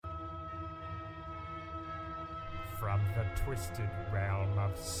From the twisted realm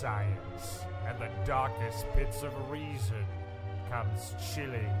of science and the darkest pits of reason comes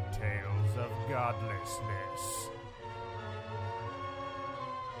chilling tales of godlessness.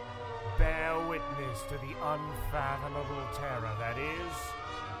 Bear witness to the unfathomable terror that is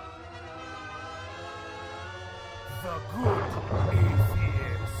the Good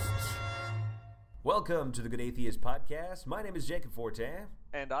Atheist. Welcome to the Good Atheist podcast. My name is Jacob Fortin.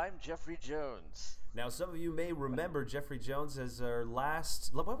 And I'm Jeffrey Jones. Now, some of you may remember Jeffrey Jones as our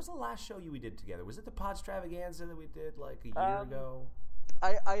last... What was the last show we did together? Was it the Podstravaganza that we did like a year ago?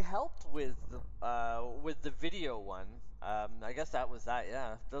 I helped with the video one. I guess that was that,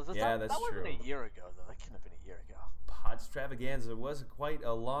 yeah. That's true. That wasn't a year ago, though. That couldn't have been a year ago. Podstravaganza was quite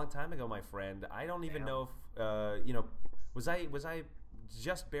a long time ago, my friend. I don't even know if, was I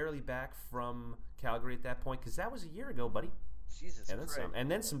just barely back from Calgary at that point? Because that was a year ago, buddy. Jesus Christ. And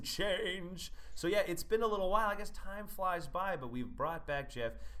then some change. So yeah, it's been a little while. I guess time flies by, but we've brought back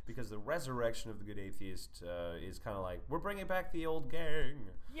Jeff because the resurrection of the Good Atheist is kind of like, we're bringing back the old gang.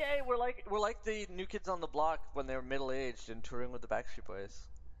 Yay, we're like the New Kids on the Block when they were middle-aged and touring with the Backstreet Boys.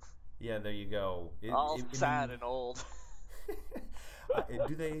 Yeah, there you go. Sad and old.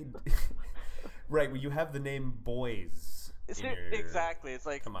 Do they... Right, well, you have the name Boys. Exactly. It's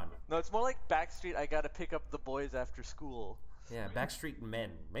like... Come on. No, it's more like Backstreet, I gotta pick up the boys after school. Yeah, Backstreet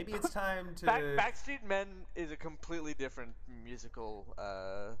Men. Maybe it's time to... Backstreet Men is a completely different musical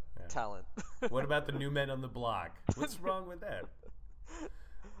talent. What about the New Men on the Block? What's wrong with that?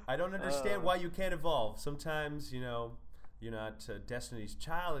 I don't understand why you can't evolve. Sometimes, you're not Destiny's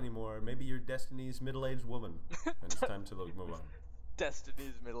Child anymore. Maybe you're Destiny's middle-aged woman. And it's time to move on.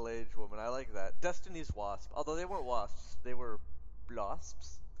 Destiny's middle-aged woman. I like that. Destiny's Wasp. Although they weren't wasps. They were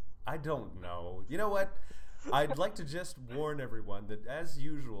blosps. I don't know. You know what? I'd like to just warn everyone that, as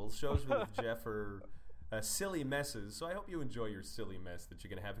usual, shows with Jeff are silly messes. So I hope you enjoy your silly mess that you're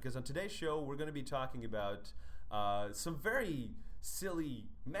going to have. Because on today's show, we're going to be talking about some very silly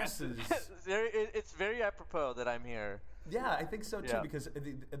messes. It's very apropos that I'm here. Yeah, I think so too, because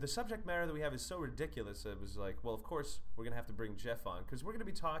the subject matter that we have is so ridiculous. It was like, well, of course, we're going to have to bring Jeff on, because we're going to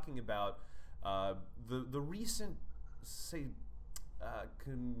be talking about the recent, say,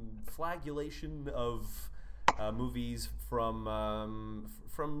 conflagration of movies from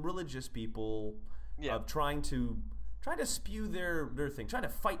religious people trying to spew their thing, trying to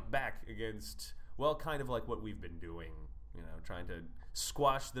fight back against, well, kind of like what we've been doing, trying to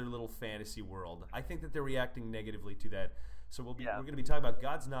squash their little fantasy world. I think that they're reacting negatively to that. So we're going to be talking about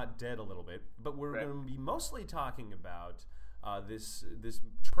God's Not Dead a little bit, but we're going to be mostly talking about this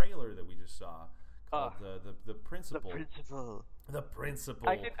trailer that we just saw called the Principle. The Principle.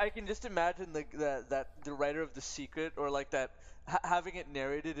 I can just imagine that the writer of The Secret, or like that having it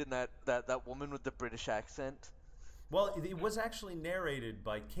narrated in that woman with the British accent. Well, it was actually narrated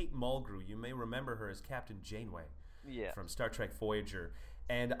by Kate Mulgrew. You may remember her as Captain Janeway. Yeah. From Star Trek Voyager.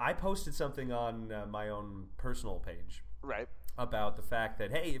 And I posted something on my own personal page. Right. About the fact that,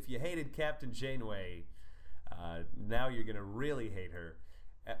 hey, if you hated Captain Janeway, now you're going to really hate her.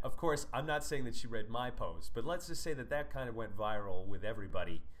 Of course, I'm not saying that she read my post, but let's just say that kind of went viral with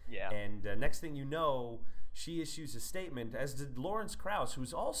everybody. Yeah. And next thing you know, she issues a statement, as did Lawrence Krauss,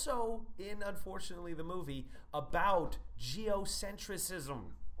 who's also in, unfortunately, the movie, about geocentrism.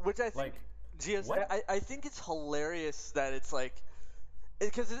 Which I think... I think it's hilarious that it's like,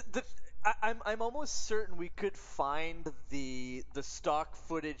 because I'm almost certain we could find the stock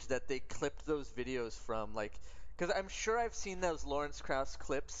footage that they clipped those videos from, like, because I'm sure I've seen those Lawrence Krauss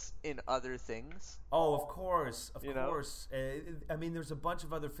clips in other things. Oh, of course. I mean, there's a bunch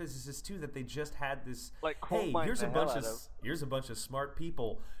of other physicists too that they just had this. Like, hey, here's a bunch of smart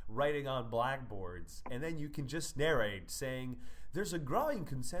people writing on blackboards, and then you can just narrate saying, there's a growing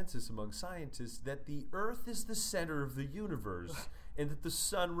consensus among scientists that the Earth is the center of the universe and that the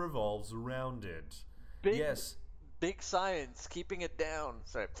sun revolves around it. Big science, keeping it down.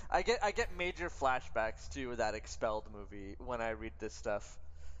 Sorry, I get major flashbacks to that Expelled movie when I read this stuff.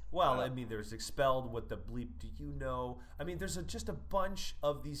 Well, I mean, there's Expelled. What the bleep do you know? I mean, there's just a bunch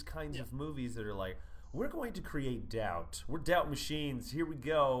of these kinds of movies that are like, we're going to create doubt. We're doubt machines. Here we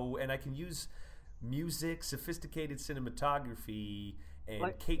go, and I can use music, sophisticated cinematography, and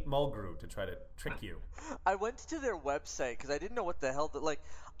like, Kate Mulgrew to try to trick you. I went to their website because I didn't know what the hell that, like,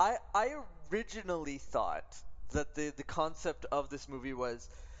 I originally thought that the concept of this movie was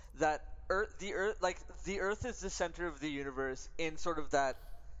that the Earth is the center of the universe in sort of that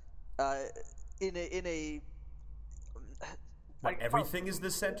in a Like everything is the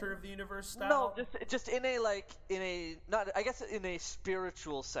center of the universe style? No, just in a not I guess in a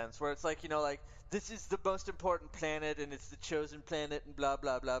spiritual sense where it's like, like this is the most important planet and it's the chosen planet and blah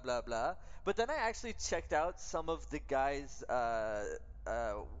blah blah blah blah. But then I actually checked out some of the guy's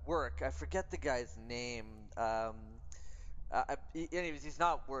work. I forget the guy's name. Anyways, he's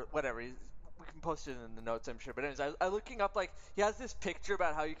not whatever. We can post it in the notes, I'm sure. But anyways, I looking up, like, he has this picture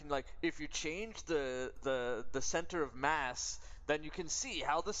about how you can, like, if you change the center of mass, then you can see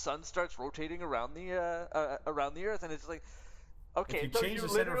how the sun starts rotating around the Earth, and it's like, okay, if you so change the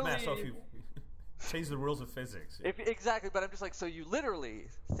center of mass, if you change the rules of physics. Yeah. Exactly, but I'm just like, so you literally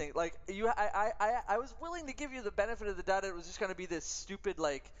think, like, I was willing to give you the benefit of the doubt. It was just going to be this stupid,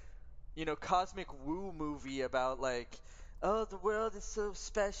 like, cosmic woo movie about, like, oh, the world is so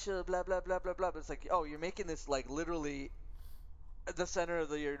special, blah, blah, blah, blah, blah. But it's like, oh, you're making this, like, literally the center of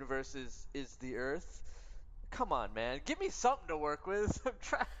the universe is the Earth. Come on, man. Give me something to work with.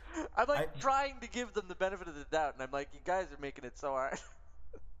 I'm trying to give them the benefit of the doubt, and I'm like, you guys are making it so hard.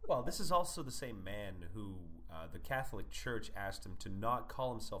 Well, this is also the same man who the Catholic Church asked him to not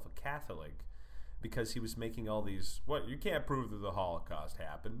call himself a Catholic because he was making all these, what, you can't prove that the Holocaust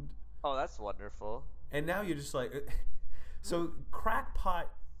happened. Oh, that's wonderful. And now you're just like... So crackpot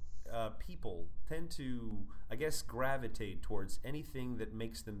people tend to, I guess, gravitate towards anything that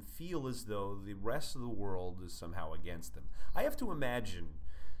makes them feel as though the rest of the world is somehow against them. I have to imagine,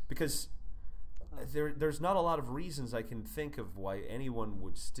 because there's not a lot of reasons I can think of why anyone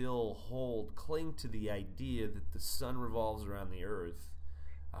would still cling to the idea that the sun revolves around the Earth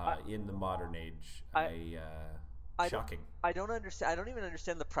in the modern age. Shocking. I don't understand. I don't even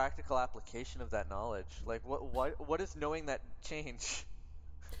understand the practical application of that knowledge. Like, what does knowing that change?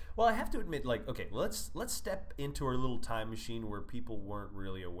 Well, I have to admit, like, okay, let's step into our little time machine where people weren't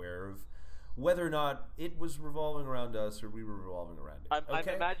really aware of whether or not it was revolving around us or we were revolving around it. I'm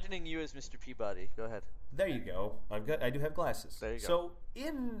imagining you as Mr. Peabody. Go ahead. There you go. I do have glasses. There you go. So,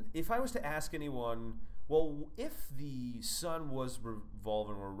 if I was to ask anyone, well, if the sun was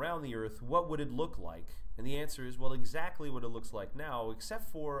revolving around the Earth, what would it look like? And the answer is, well, exactly what it looks like now,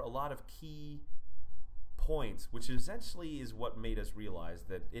 except for a lot of key points, which essentially is what made us realize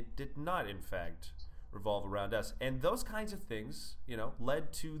that it did not, in fact, revolve around us. And those kinds of things,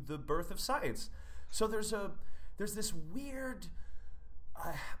 led to the birth of science. So there's this weird...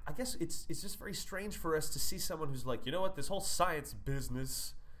 I guess it's just very strange for us to see someone who's like, you know what, this whole science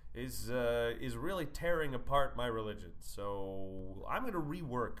business is really tearing apart my religion. So I'm going to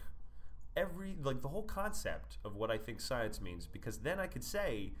rework the whole concept of what I think science means, because then I could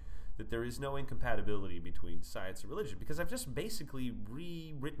say that there is no incompatibility between science and religion, because I've just basically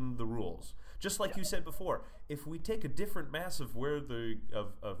rewritten the rules. Just like you said before, if we take a different mass of where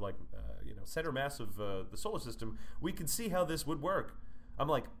center mass of the solar system, we can see how this would work. I'm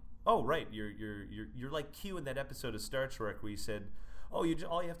like, oh right, you're like Q in that episode of Star Trek where he said, oh,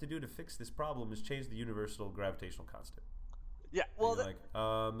 all you have to do to fix this problem is change the universal gravitational constant. Yeah, well,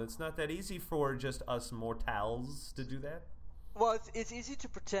 it's not that easy for just us mortals to do that. Well, it's easy to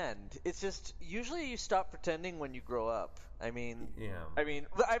pretend. It's just usually you stop pretending when you grow up. I mean,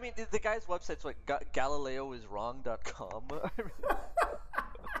 the guy's website's like GalileoIsWrong.com.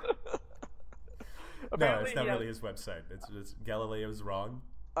 No, it's not really his website. It's just Galileo's Wrong.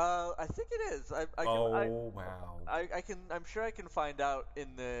 I think it is. Wow. I'm sure I can find out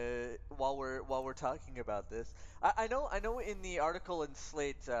while we're talking about this. I know in the article in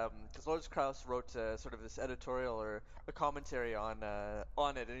Slate, because Lawrence Krauss wrote sort of this editorial or a commentary on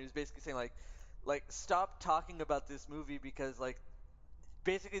it, and he was basically saying like stop talking about this movie because like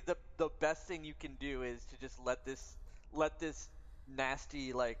basically the best thing you can do is to just let this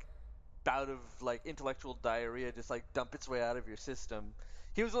nasty like bout of like intellectual diarrhea just like dump its way out of your system.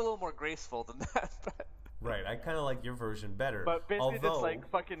 He was a little more graceful than that. But... Right, I kind of like your version better. But basically just like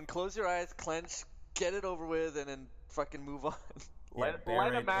fucking close your eyes, clench, get it over with, and then fucking move on. Light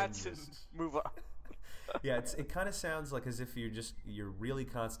a match and move on. Yeah, it kind of sounds like as if you're really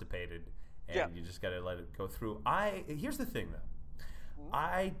constipated and you just got to let it go through. Here's the thing though.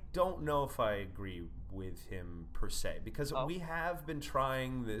 I don't know if I agree with him per se, because we have been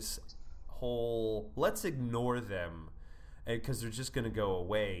trying this whole let's ignore them because they're just going to go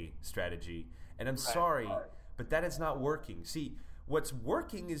away strategy. And I'm sorry, but that is not working. See, what's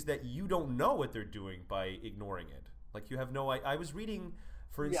working is that you don't know what they're doing by ignoring it. Like you have no... I was reading,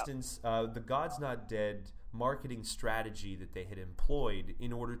 for instance, the God's Not Dead marketing strategy that they had employed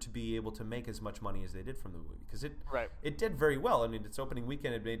in order to be able to make as much money as they did from the movie. Because it did very well. I mean, its opening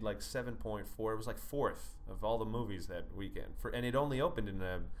weekend, it made like 7.4. It was like fourth of all the movies that weekend. And it only opened in,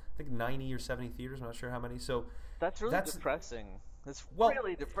 I think, 90 or 70 theaters. I'm not sure how many. So That's depressing. It's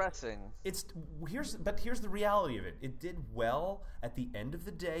really depressing. Here's the reality of it. It did well at the end of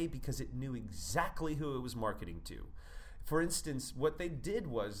the day because it knew exactly who it was marketing to. For instance, what they did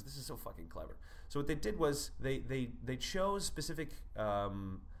was, this is so fucking clever. So what they did was they chose specific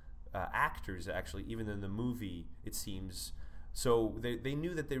actors, actually, even in the movie, it seems. So they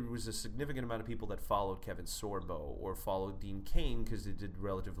knew that there was a significant amount of people that followed Kevin Sorbo or followed Dean Cain because they did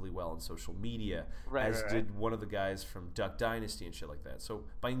relatively well on social media, as did one of the guys from Duck Dynasty and shit like that. So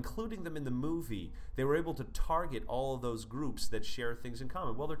by including them in the movie, they were able to target all of those groups that share things in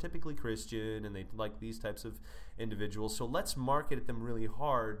common. Well, they're typically Christian and they like these types of individuals, so let's market them really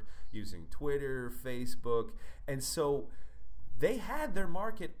hard using Twitter, Facebook, and so they had their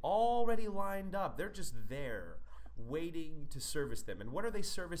market already lined up. They're just there, waiting to service them. And what are they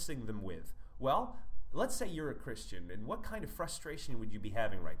servicing them with? Well, let's say you're a Christian, and what kind of frustration would you be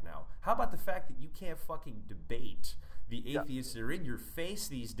having right now? How about the fact that you can't fucking debate the atheists that are in your face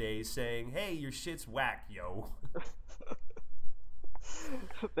these days saying, hey, your shit's whack, yo.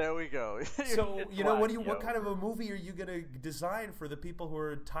 There we go. So, you know, what kind of a movie are you going to design for the people who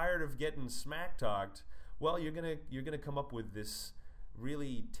are tired of getting smack talked? Well, you're gonna come up with this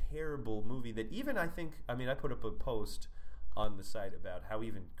really terrible movie that even I put up a post on the site about how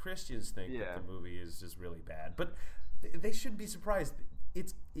even Christians think that the movie is just really bad, but they shouldn't be surprised.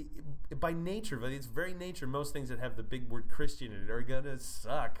 By nature, by its very nature, most things that have the big word Christian in it are gonna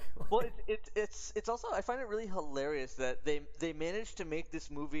suck. Well, it's also, I find it really hilarious that they managed to make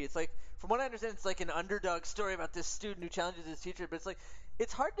this movie. It's like, from what I understand, it's like an underdog story about this student who challenges his teacher, but it's like,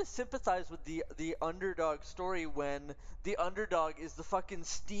 it's hard to sympathize with the underdog story when the underdog is the fucking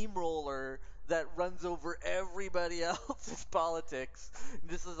steamroller that runs over everybody else's politics. And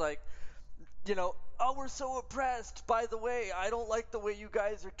this is like, you know, oh, we're so oppressed. By the way, I don't like the way you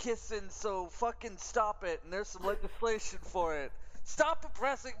guys are kissing, so fucking stop it. And there's some legislation for it. Stop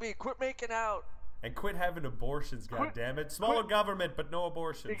oppressing me. Quit making out. And quit having abortions, goddammit. Smaller government, but no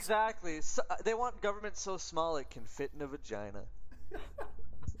abortions. Exactly. So, they want government so small it can fit in a vagina.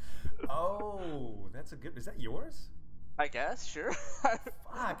 Oh, that's a good... Is that yours? I guess, sure.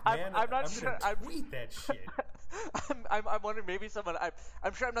 Fuck, man. I'm not sure. I'm gonna tweet that shit. I'm wondering, maybe someone...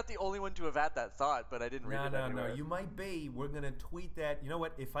 I'm sure I'm not the only one to have had that thought, but I didn't read it anywhere. No, you might be. We're going to tweet that. You know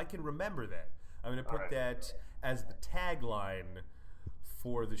what? If I can remember that, I'm going to put that as the tagline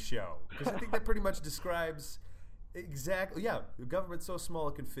for the show. Because I think that pretty much describes exactly... Yeah, the government's so small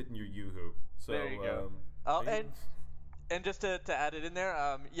it can fit in your yoo-hoo. So, there you go. And just to add it in there,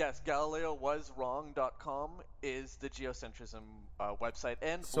 yes, GalileoWasWrong.com is the geocentrism website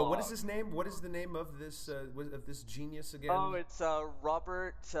and so blog. What is his name? What is the name of this genius again? Oh, it's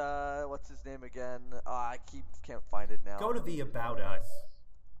Robert. What's his name again? I can't find it now. Go to the About Us.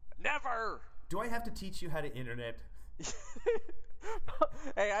 Never. Do I have to teach you how to internet?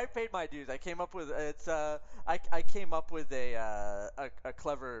 Hey, I paid my dues. I came up with I came up with a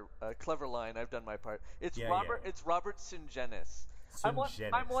clever line. I've done my part. It's Robert Sungenis. I'm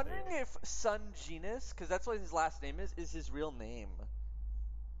wondering if Sungenis, because that's what his last name is his real name.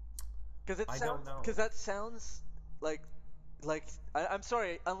 Because that sounds like I'm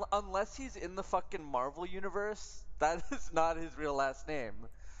sorry, unless he's in the fucking Marvel universe, that is not his real last name.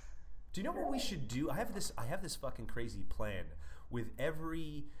 Do you know what we should do? I have this fucking crazy plan with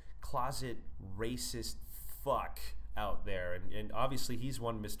every closet racist fuck out there, and obviously he's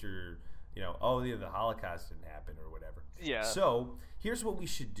one Mr. You know, the Holocaust didn't happen or whatever. Yeah. So here's what we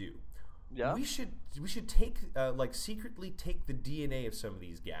should do. Yeah. We should take secretly take the DNA of some of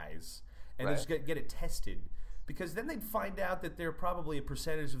these guys and just get it tested. Because then they'd find out that they're probably a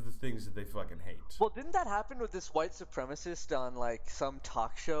percentage of the things that they fucking hate. Well, didn't that happen with this white supremacist on like some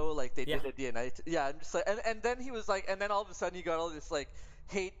talk show? Like they did a DNA. I'm just like, and then he was like, and then all of a sudden he got all this like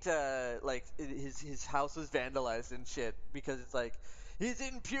hate, like his house was vandalized and shit because it's like he's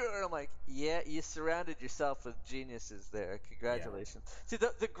impure. And I'm like, yeah, you surrounded yourself with geniuses there. Congratulations. Yeah. See,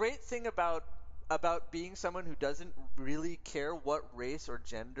 the great thing about being someone who doesn't really care what race or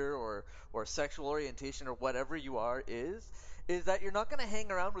gender or sexual orientation or whatever you are is that you're not going to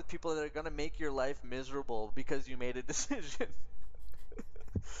hang around with people that are going to make your life miserable because you made a decision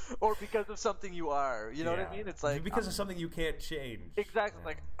or because of something you are. You know what I mean? It's like because of something you can't change. Exactly. Yeah.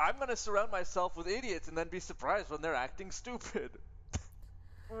 Like I'm going to surround myself with idiots and then be surprised when they're acting stupid.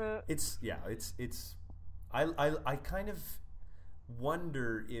 I kind of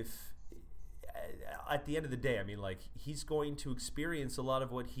wonder if at the end of the day, I mean, like he's going to experience a lot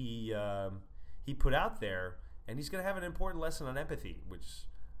of what he put out there, and he's going to have an important lesson on empathy, which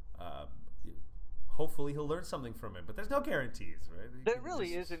hopefully he'll learn something from it. But there's no guarantees, right? There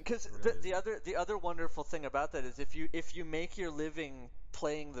really isn't, because the other wonderful thing about that is if you make your living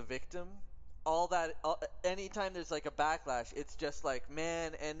playing the victim, anytime there's like a backlash, it's just like,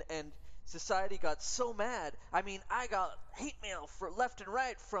 man, and society got so mad. I mean, I got hate mail for left and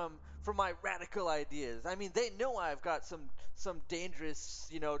right from my radical ideas. I mean, they know I've got some dangerous,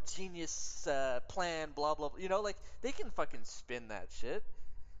 genius plan, blah blah blah. Like they can fucking spin that shit.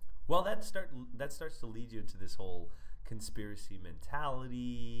 Well, that starts to lead you into this whole conspiracy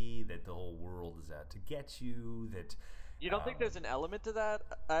mentality that the whole world is out to get you. That you don't think there's an element to that?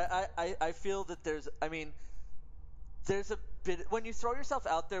 I feel that there's a bit when you throw yourself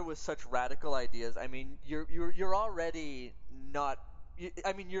out there with such radical ideas. I mean, you're already not.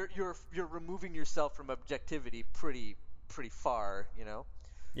 I mean, you're removing yourself from objectivity pretty far.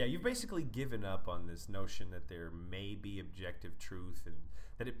 Yeah, you've basically given up on this notion that there may be objective truth and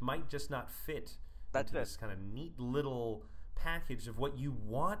that it might just not fit into this kind of neat little package of what you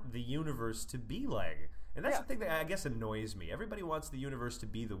want the universe to be like. And that's the thing that I guess annoys me. Everybody wants the universe to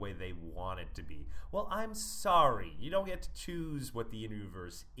be the way they want it to be. Well, I'm sorry. You don't get to choose what the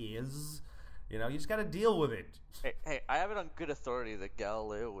universe is. You just got to deal with it. Hey, I have it on good authority that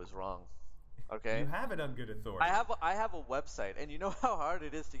Galileo was wrong. Okay? You have it on good authority. I have a website, and you know how hard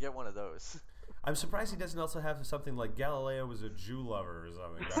it is to get one of those. I'm surprised he doesn't also have something like Galileo was a Jew lover or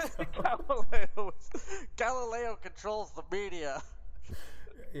something. Galileo controls the media.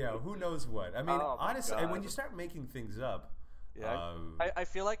 Yeah, who knows what? I mean, honestly, and when you start making things up, I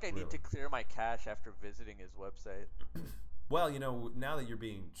feel like I need to clear my cache after visiting his website. Well, now that you're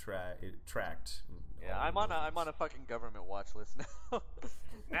being tracked. Yeah, I'm on a fucking government watch list now.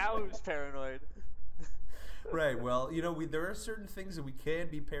 Now who's paranoid? Right. Well, there are certain things that we can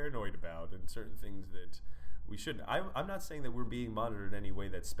be paranoid about, and certain things that we shouldn't. I'm not saying that we're being monitored in any way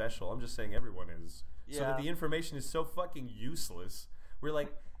that's special. I'm just saying everyone is. Yeah. So that the information is so fucking useless. We're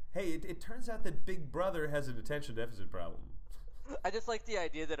like, hey, it turns out that Big Brother has an attention deficit problem. I just like the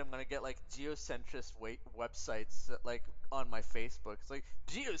idea that I'm gonna get like geocentrist websites like on my Facebook. It's like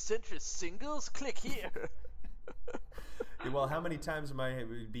geocentrist singles. Click here. Well, how many times am I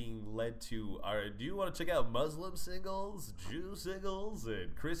being led to? Do you want to check out Muslim singles, Jew singles,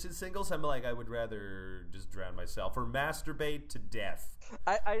 and Christian singles? I'm like, I would rather just drown myself or masturbate to death.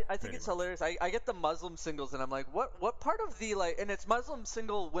 I think it's hilarious. I get the Muslim singles, and I'm like, what part of the and it's Muslim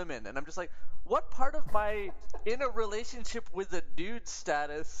single women, and I'm just like, what part of my in a relationship with a dude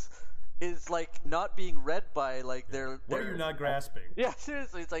status is like not being read by their what are you not grasping? Yeah,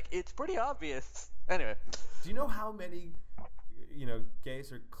 seriously, it's like it's pretty obvious. Anyway, do you know how many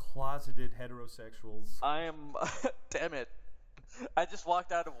gays are closeted heterosexuals? I am. Damn it! I just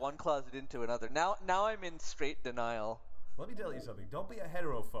walked out of one closet into another. Now I'm in straight denial. Let me tell you something. Don't be a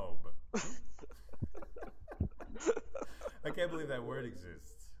heterophobe. I can't believe that word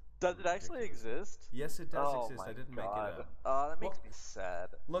exists. Does it actually exist? Yes, it does exist. I didn't make it up. Oh, that makes me sad.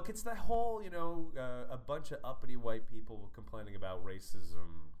 Look, it's that whole, a bunch of uppity white people complaining about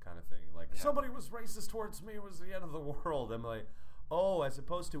racism kind of thing. Like, somebody was racist towards me, it was the end of the world. I'm like, oh, as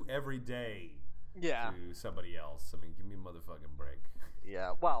opposed to every day to somebody else. I mean, give me a motherfucking break.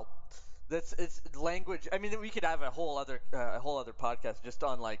 Yeah, well, it's language. I mean, we could have a whole other podcast just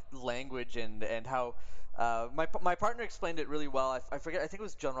on language and how my partner explained it really well. I forget. I think it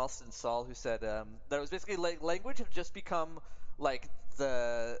was John Ralston Saul who said that it was basically language have just become like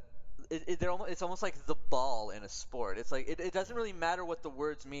it's almost like the ball in a sport. It's like it doesn't really matter what the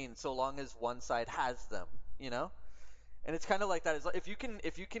words mean so long as one side has them, And it's kind of like that. It's like if you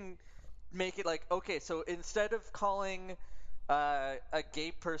can make it like, okay, so instead of calling a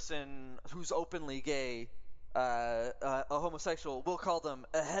gay person who's openly gay a homosexual, we'll call them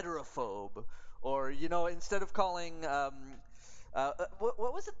a heterophobe. Or instead of calling what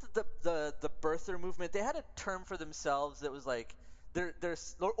was it, the birther movement? They had a term for themselves that was like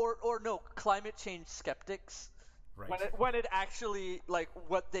climate change skeptics. Right. When it actually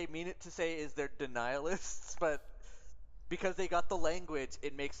what they mean it to say is they're denialists, but because they got the language,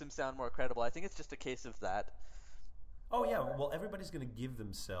 it makes them sound more credible. I think it's just a case of that. Oh yeah, well everybody's going to give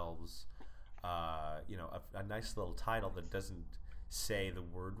themselves a nice little title that doesn't say the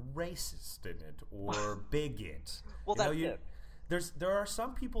word racist in it or bigot. Well, that's it. There are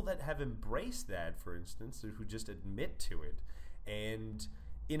some people that have embraced that, for instance, who just admit to it. And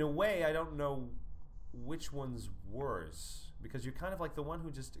in a way, I don't know which one's worse, because you're kind of like the one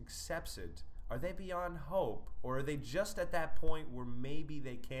who just accepts it. Are they beyond hope, or are they just at that point where maybe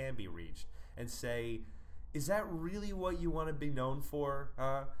they can be reached and say, is that really what you want to be known for?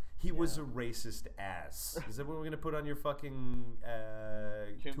 He was a racist ass. Is that what we're going to put on your fucking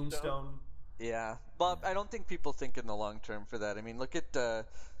tombstone? Yeah, but I don't think people think in the long term for that. I mean, look at the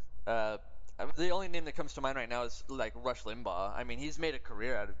only name that comes to mind right now is like Rush Limbaugh. I mean, he's made a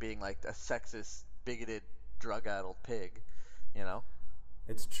career out of being like a sexist, bigoted, drug-addled pig. You know.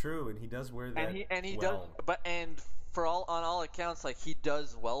 It's true, and he does wear that. And he well. does, for all accounts, like he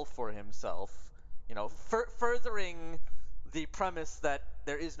does well for himself. You know, furthering the premise that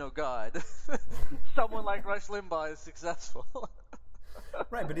there is no God. Someone like Rush Limbaugh is successful.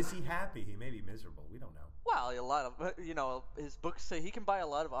 Right, but is he happy? He may be miserable. We don't know. Well, a lot of his books say he can buy a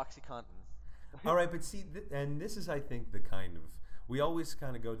lot of OxyContin. All right, but see, and this is, I think, the kind of we always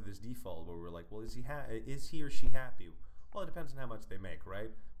kind of go to this default where we're like, well, is he or she happy? Well, it depends on how much they make,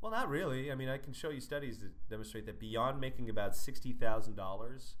 right? Well, not really. I mean, I can show you studies that demonstrate that beyond making about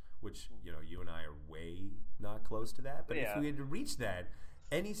 $60,000, which you and I are way not close to that, but if we had to reach that,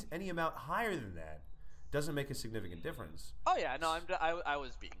 any amount higher than that doesn't make a significant difference. Oh yeah, no, I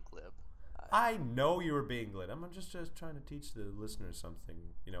was being glib. I know you were being glib. I'm just trying to teach the listeners something.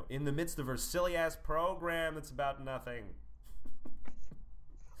 In the midst of our silly ass program that's about nothing.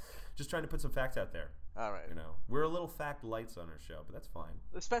 Just trying to put some facts out there. All right. We're a little fact lights on our show, but that's fine.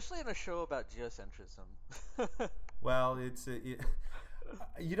 Especially in a show about geocentrism. Well,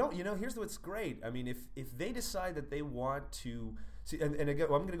 here's what's great. I mean, if they decide that they want to see, and again,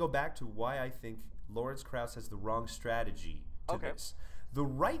 I'm going to go back to why I think Lawrence Krauss has the wrong strategy to this. The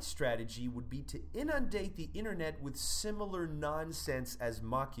right strategy would be to inundate the internet with similar nonsense as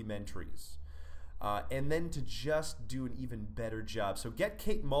mockumentaries. And then to just do an even better job. So get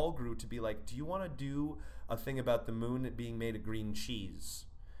Kate Mulgrew to be like, do you want to do a thing about the moon being made of green cheese?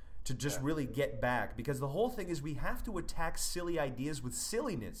 To just really get back. Because the whole thing is we have to attack silly ideas with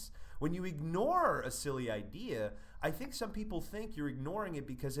silliness. When you ignore a silly idea, I think some people think you're ignoring it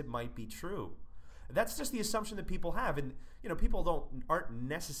because it might be true. That's just the assumption that people have. And, people aren't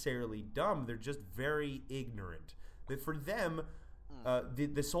necessarily dumb. They're just very ignorant. That for them...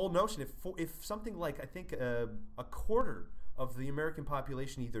 this whole notion, if something like, I think, a quarter of the American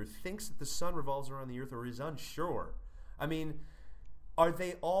population either thinks that the sun revolves around the earth or is unsure, I mean, are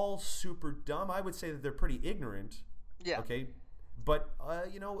they all super dumb? I would say that they're pretty ignorant. Yeah. Okay? But,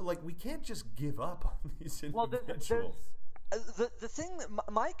 we can't just give up on these individuals. The thing that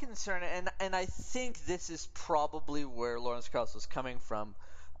my concern, and I think this is probably where Lawrence Krauss was coming from,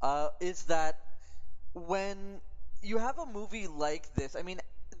 is that when you have a movie like this, I mean,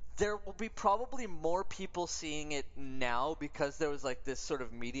 there will be probably more people seeing it now because there was like this sort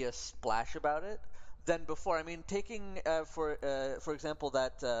of media splash about it than before. I mean, taking for example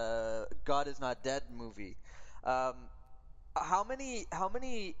that God Is Not Dead movie. How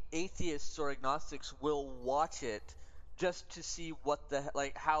many atheists or agnostics will watch it just to see what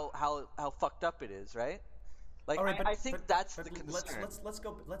how fucked up it is, right? Like, right, I think that's the concern. Let's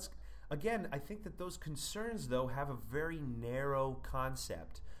go. Again, I think that those concerns, though, have a very narrow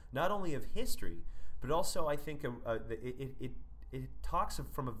concept, not only of history, but also I think it talks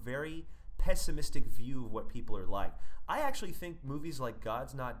from a very pessimistic view of what people are like. I actually think movies like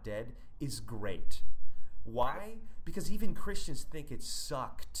God's Not Dead is great. Why? Because even Christians think it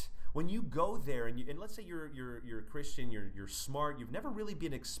sucked. When you go there and let's say you're a Christian, you're smart, you've never really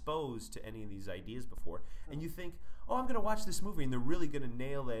been exposed to any of these ideas before, and you think, oh, I'm going to watch this movie and they're really going to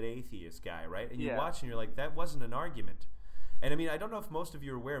nail that atheist guy, right? And you watch and you're like, that wasn't an argument. And I mean, I don't know if most of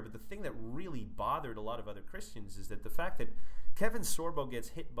you are aware, but the thing that really bothered a lot of other Christians is that the fact that Kevin Sorbo gets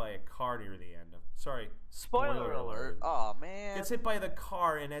hit by a car near the end. Sorry, spoiler alert. Oh, man. Gets hit by the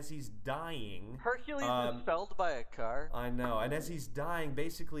car, and as he's dying... Hercules is felled by a car. I know. And as he's dying,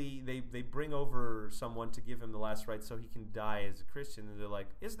 basically, they bring over someone to give him the last rites so he can die as a Christian. And they're like,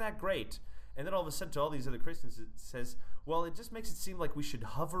 isn't that great? And then all of a sudden, to all these other Christians, it says, well, it just makes it seem like we should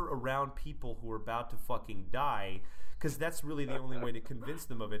hover around people who are about to fucking die, because that's really the only way to convince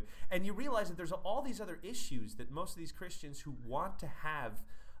them of it. And you realize that there's all these other issues that most of these Christians who want to have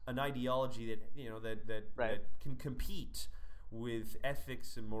an ideology that that can compete with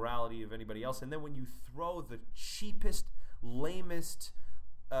ethics and morality of anybody else, and then when you throw the cheapest, lamest,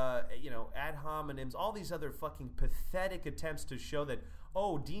 ad hominems, all these other fucking pathetic attempts to show that,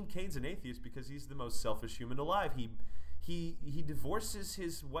 oh, Dean Cain's an atheist because he's the most selfish human alive. He divorces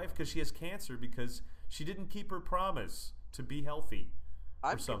his wife because she has cancer because she didn't keep her promise to be healthy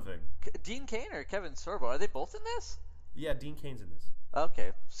or something. Dean Cain or Kevin Sorbo, are they both in this? Yeah, Dean Cain's in this.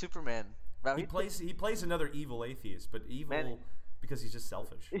 Okay, Superman. Wow, he plays another evil atheist, but evil because he's just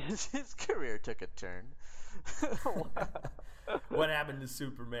selfish. His career took a turn. What happened to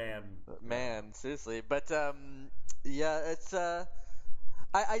Superman? Man, seriously. But it's I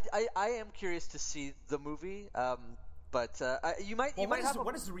am curious to see the movie. But you might have.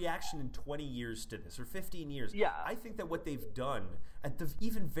 What is the reaction in 20 years to this, or 15 years? Yeah. I think that what they've done, at the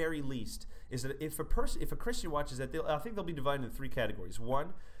even very least, is that if a Christian watches that, I think they'll be divided into 3 categories.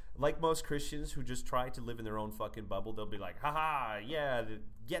 One, like most Christians who just try to live in their own fucking bubble, they'll be like, haha, yeah,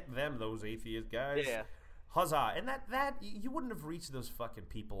 get them, those atheist guys. Yeah. Huzzah. And that you wouldn't have reached those fucking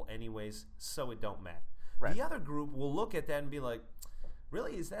people anyways, so it don't matter. Right. The other group will look at that and be like,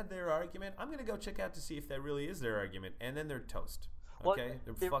 really, is that their argument? I'm going to go check out to see if that really is their argument. And then they're toast. Okay?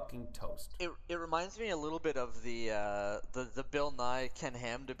 They're fucking toast. It reminds me a little bit of the Bill Nye Ken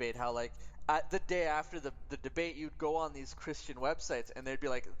Ham debate, how like at the day after the debate you'd go on these Christian websites and they'd be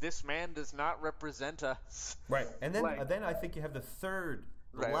like, this man does not represent us. Right. And then I think you have the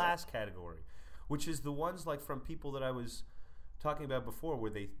last category, which is the ones like from people that I was talking about before, where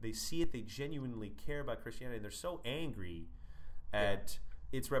they see it, they genuinely care about Christianity, and they're so angry at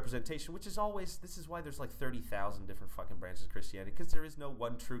its representation, which is always, this is why there's like 30,000 different fucking branches of Christianity, because there is no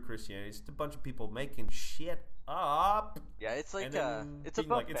one true Christianity. It's just a bunch of people making shit up. Yeah, it's like it's a buffet.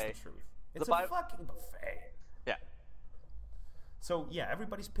 Like it's the truth. It's a fucking buffet. Yeah. So yeah,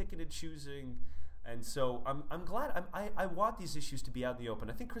 everybody's picking and choosing, and so I'm glad. I want these issues to be out in the open.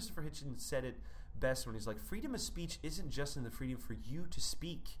 I think Christopher Hitchens said it best when he's like, freedom of speech isn't just in the freedom for you to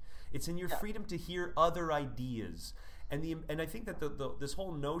speak. It's in your freedom to hear other ideas. And I think that this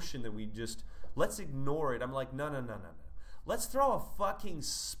whole notion that we just, let's ignore it. I'm like, no. Let's throw a fucking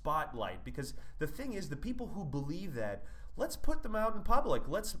spotlight, because the thing is, the people who believe that, let's put them out in public.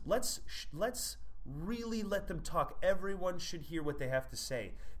 Let's really let them talk. Everyone should hear what they have to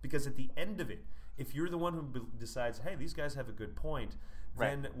say, because at the end of it, if you're the one who decides, hey, these guys have a good point,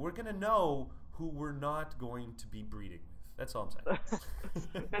 then we're going to know who we're not going to be breeding with. That's all I'm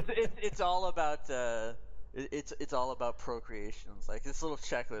saying. It's all about it's all about procreation. It's like this little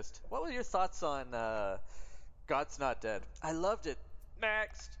checklist. What were your thoughts on God's Not Dead? I loved it.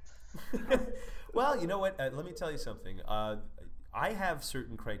 Next. Well, you know what? Let me tell you something. I have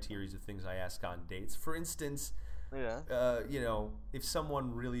certain criteria of things I ask on dates. For instance, if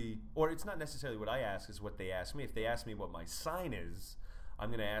someone really, or it's not necessarily what I ask, is what they ask me. If they ask me what my sign is, I'm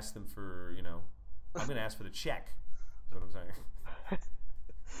going to ask them for, I'm going to ask for the check. That's what I'm saying.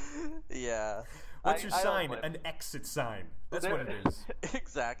 Yeah. What's your sign? An exit sign. That's what it is.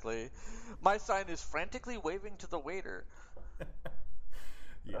 Exactly. My sign is frantically waving to the waiter.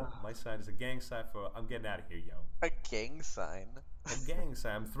 Yeah, my sign is a gang sign for I'm getting out of here, yo. A gang sign? A gang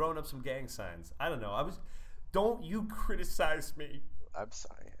sign. I'm throwing up some gang signs. I don't know. Don't you criticize me. I'm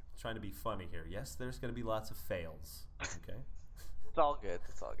sorry. I'm trying to be funny here. Yes, there's going to be lots of fails. Okay? It's all good.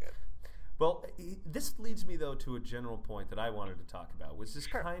 It's all good. Well, this leads me, though, to a general point that I wanted to talk about, which is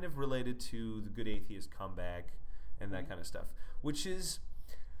kind of related to the good atheist comeback and that kind of stuff, which is,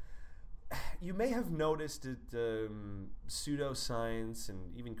 you may have noticed that pseudoscience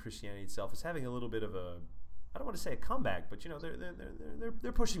and even Christianity itself is having a little bit of a, I don't want to say a comeback, but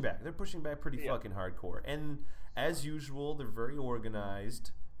they're pushing back. They're pushing back pretty fucking hardcore. And as usual, they're very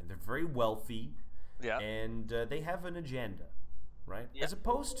organized and they're very wealthy. Yeah. And they have an agenda. Right? Yeah. As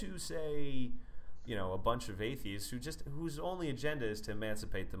opposed to, say, a bunch of atheists whose only agenda is to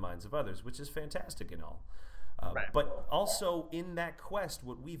emancipate the minds of others, which is fantastic and all. But also in that quest,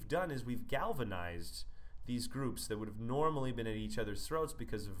 what we've done is we've galvanized these groups that would have normally been at each other's throats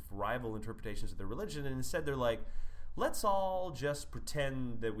because of rival interpretations of their religion, and instead they're like, let's all just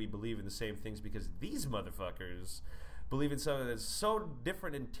pretend that we believe in the same things because these motherfuckers believe in something that's so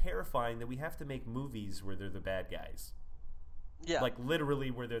different and terrifying that we have to make movies where they're the bad guys. Yeah. Like, literally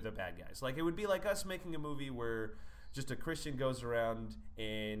where they're the bad guys. Like, it would be like us making a movie where just a Christian goes around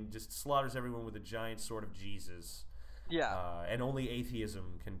and just slaughters everyone with a giant sword of Jesus. Yeah. And only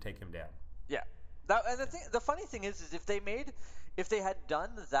atheism can take him down. Yeah. And the funny thing is if they had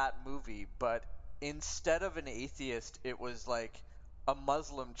done that movie, but instead of an atheist, it was like a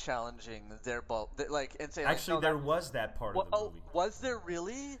Muslim challenging their and saying, actually, there was that part of the movie. Was there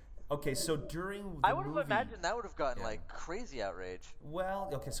really? Okay, so during the movie... I would have imagined that would have gotten, crazy outrage. Well,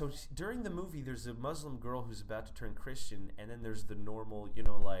 okay, so during the movie, there's a Muslim girl who's about to turn Christian, and then there's the normal,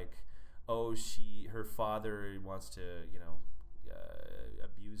 her father wants to,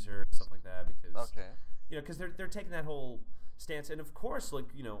 abuse her, stuff like that, because... Okay. Because they're taking that whole stance, and of course,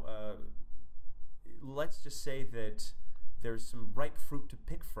 let's just say that there's some ripe fruit to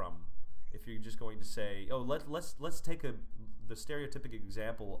pick from. If you're just going to say, let's take the stereotypical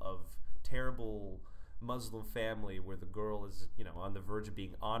example of terrible Muslim family where the girl is, on the verge of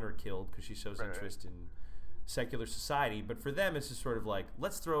being honor killed because she shows interest in secular society, but for them it's just sort of like,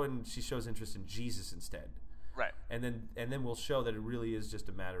 let's throw in she shows interest in Jesus instead. Right. And then we'll show that it really is just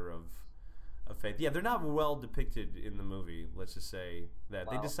a matter of of faith. Yeah, they're not well depicted in the movie. Let's just say that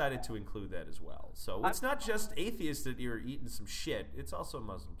they decided to include that as well. So it's not just atheists that you're eating some shit. It's also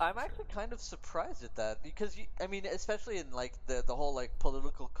Muslims. I'm actually kind of surprised at that because I mean, especially in like the whole like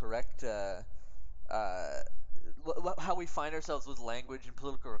political correct, how we find ourselves with language and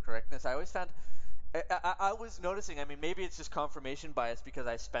political correctness. I always found. I was noticing. I mean, maybe it's just confirmation bias because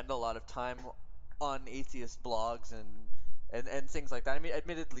I spend a lot of time on atheist blogs and things like that. I mean,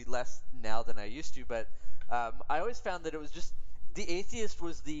 admittedly less now than I used to, but I always found that it was just the atheist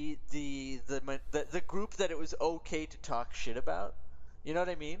was the group that it was okay to talk shit about. You know what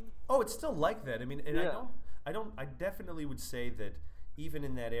I mean? Oh, it's still like that. I mean, and I definitely would say that even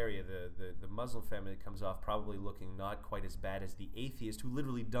in that area, the Muslim family comes off probably looking not quite as bad as the atheist who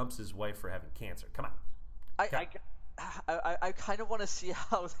literally dumps his wife for having cancer. Come on. I kind of want to see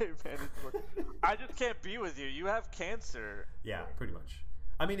how they manage it. I just can't be with you. You have cancer. Yeah, pretty much.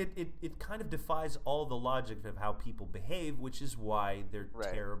 I mean, it kind of defies all the logic of how people behave, which is why they're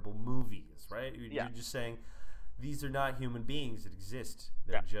terrible movies, right? You're just saying these are not human beings that exist.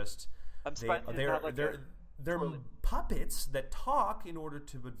 They're just they're puppets that talk in order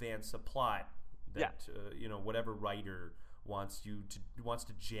to advance a plot that whatever writer wants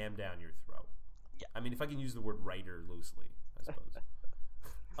to jam down your throat. Yeah. I mean, if I can use the word writer loosely, I suppose.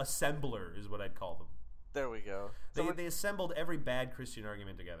 Assembler is what I'd call them. There we go. They assembled every bad Christian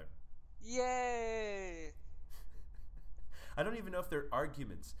argument together. Yay! I don't even know if they're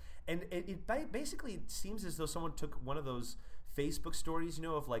arguments. And it basically seems as though someone took one of those Facebook stories,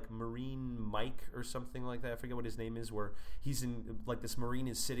 of like Marine Mike or something like that. I forget what his name is, where he's in, like, this Marine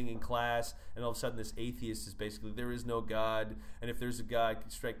is sitting in class, and all of a sudden this atheist is basically, there is no God, and if there's a God,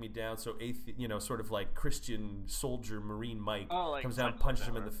 strike me down. So sort of like Christian soldier Marine Mike comes down and punches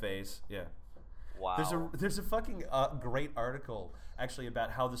him in the face. Yeah. Wow. There's a fucking great article actually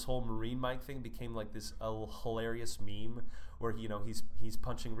about how this whole Marine Mike thing became like this hilarious meme where he's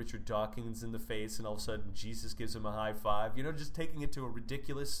punching Richard Dawkins in the face and all of a sudden Jesus gives him a high five. Just taking it to a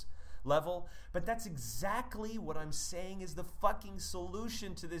ridiculous level. But that's exactly what I'm saying is the fucking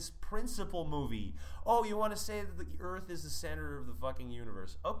solution to this Principle movie. Oh, you want to say that the Earth is the center of the fucking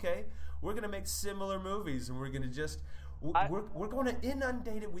universe? Okay, we're gonna make similar movies and we're gonna just. We're going to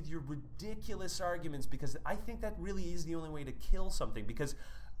inundate it with your ridiculous arguments because I think that really is the only way to kill something, because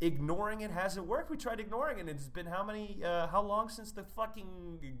ignoring it hasn't worked. We tried ignoring it, and it's been how long since the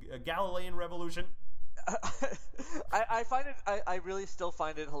fucking Galilean Revolution? I really still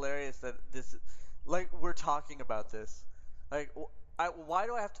find it hilarious that this, like, we're talking about this. Like, why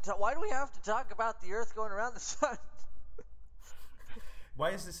do we have to talk about the Earth going around the sun? Why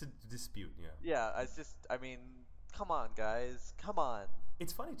is this a dispute? Yeah, I mean, come on, guys. Come on.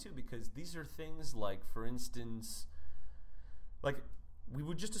 It's funny, too, because these are things like, for instance, like, we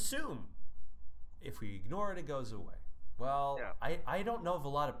would just assume if we ignore it, it goes away. Well, yeah. I don't know of a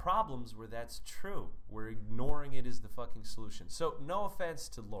lot of problems where that's true, where ignoring it is the fucking solution. So, no offense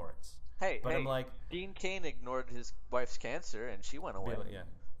to Lawrence. But I'm like, Dean Cain ignored his wife's cancer, and she went away. Yeah.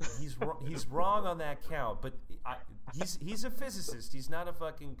 He's wrong on that count, but he's a physicist. He's not a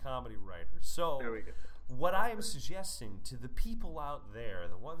fucking comedy writer. So there we go. What I am suggesting to the people out there,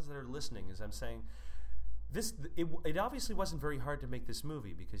 the ones that are listening, is I'm saying it obviously wasn't very hard to make this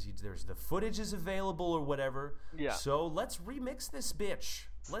movie because there's the footage is available or whatever. Yeah. So let's remix this bitch.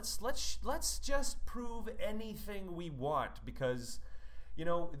 Let's just prove anything we want because.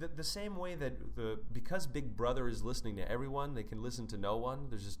 The same way that because Big Brother is listening to everyone, they can listen to no one.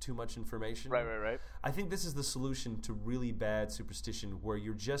 There's just too much information. Right. I think this is the solution to really bad superstition, where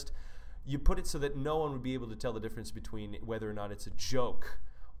you put it so that no one would be able to tell the difference between whether or not it's a joke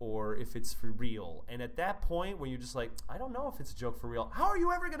or if it's for real. And at that point, when you're just like, I don't know if it's a joke for real, how are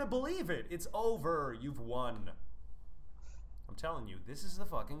you ever going to believe it? It's over. You've won. I'm telling you, this is the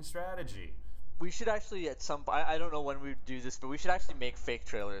fucking strategy. We should actually at some point, I don't know when we would do this, but we should actually make fake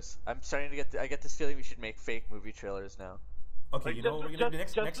trailers. I'm starting to I get this feeling we should make fake movie trailers now. Okay, what we're going to do?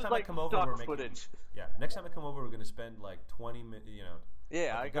 Next time I come over, we're making footage. Yeah, next time I come over, we're going to spend like 20 minutes,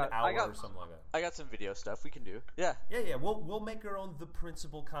 Yeah, like I got or something like that. I got some video stuff we can do. Yeah. Yeah. We'll make our own The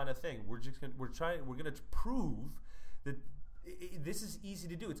Principle kind of thing. We're going to prove that this is easy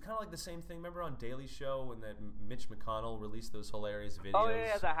to do. It's kind of like the same thing. Remember on Daily Show when that Mitch McConnell released those hilarious videos? Oh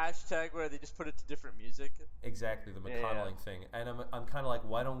yeah, the hashtag where they just put it to different music. Exactly, the McConnelling thing. And I'm kind of like,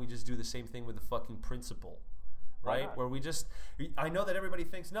 why don't we just do the same thing with the fucking Principle, right? Where I know that everybody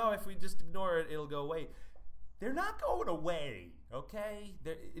thinks, no, if we just ignore it, it'll go away. They're not going away. Okay,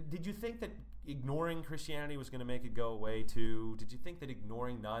 did you think that ignoring Christianity was going to make it go away too? Did you think that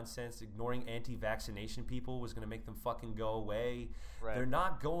ignoring nonsense, ignoring anti-vaccination people was going to make them fucking go away? Right. They're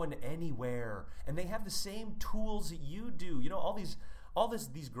not going anywhere, and they have the same tools that you do. You know, all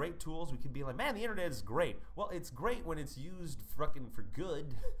these great tools. We could be like, man, the internet is great. Well, it's great when it's used fucking for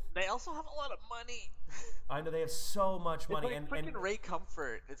good. They also have a lot of money. I know they have so much money. It's like freaking Ray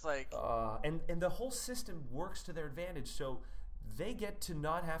Comfort. It's like and the whole system works to their advantage. So they get to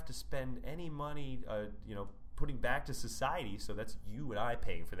not have to spend any money, putting back to society. So that's you and I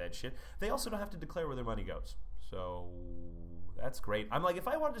paying for that shit. They also don't have to declare where their money goes. So that's great. I'm like, if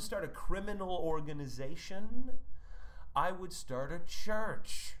I wanted to start a criminal organization, I would start a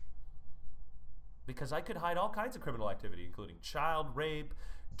church. Because I could hide all kinds of criminal activity, including child rape,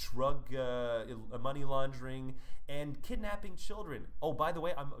 drug money laundering, and kidnapping children. Oh, by the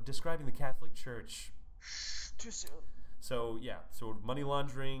way, I'm describing the Catholic Church. Too soon. So money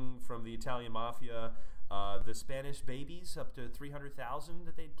laundering from the Italian mafia, the Spanish babies, up to 300,000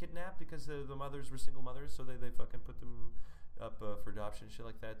 that they'd kidnapped because the mothers were single mothers, so they fucking put them up for adoption, shit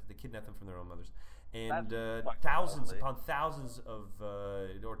like that. They kidnapped them from their own mothers. And thousands upon thousands of,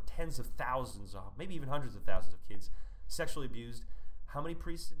 or tens of thousands, maybe even hundreds of thousands of kids sexually abused. How many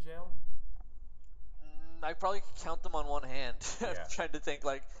priests in jail? I probably could count them on one hand. I'm trying to think.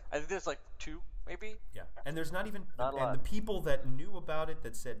 I think there's 2. Maybe? Yeah. And there's not even... and the people that knew about it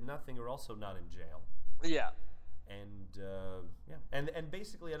that said nothing are also not in jail. Yeah. And, And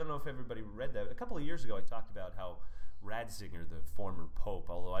basically, I don't know if everybody read that. A couple of years ago, I talked about how Ratzinger, the former pope,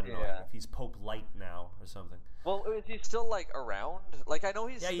 although I don't know if he's Pope Light now or something. Well, is he still, around? I know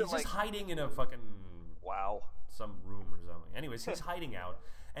he's still, he's just hiding in a fucking... Wow. Some room or something. Anyways, he's hiding out.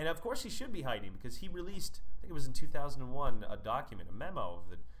 And, of course, he should be hiding because he released, I think it was in 2001, a memo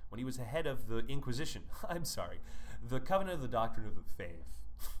that... when he was the head of the Inquisition. I'm sorry. The Covenant of the Doctrine of the Faith.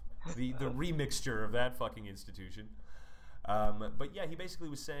 the remixture of that fucking institution. But yeah, he basically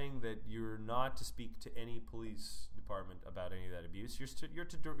was saying that you're not to speak to any police department about any of that abuse. You're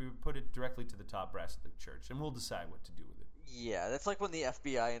to put it directly to the top brass of the church, and we'll decide what to do with it. Yeah, that's like when the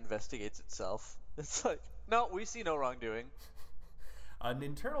FBI investigates itself. It's like, no, we see no wrongdoing. An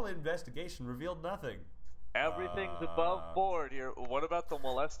internal investigation revealed nothing. Everything's above board here. What about the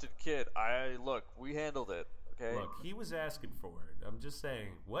molested kid? Look, we handled it. Okay. Look, he was asking for it. I'm just saying.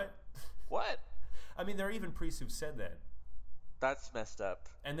 What? What? I mean, there are even priests who've said that. That's messed up.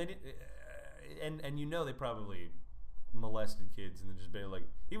 And then, they probably molested kids and then just been like,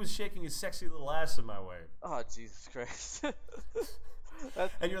 he was shaking his sexy little ass in my way. Oh, Jesus Christ.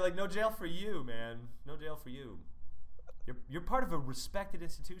 And you're like, no jail for you, man. No jail for you. You're part of a respected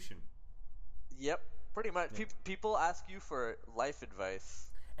institution. Yep. Pretty much. Yeah. People ask you for life advice.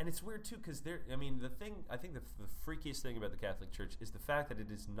 And it's weird, too, because the freakiest thing about the Catholic Church is the fact that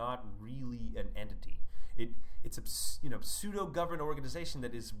it is not really an entity. It's a pseudo-government organization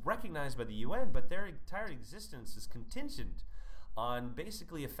that is recognized by the UN, but their entire existence is contingent on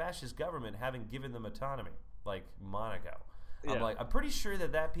basically a fascist government having given them autonomy, like Monaco. Yeah. I'm pretty sure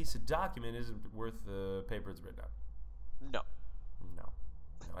that piece of document isn't worth the paper it's written on. No.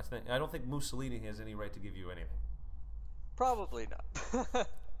 I don't think Mussolini has any right to give you anything. Probably not.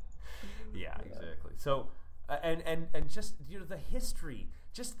 Yeah, exactly. So, and just the history,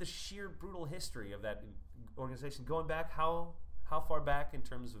 just the sheer brutal history of that organization, going back how far back in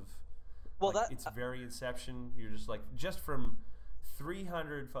terms of its very inception. You're just from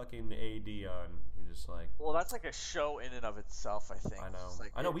 300 fucking AD on. You're just like. Well, that's like a show in and of itself. I think.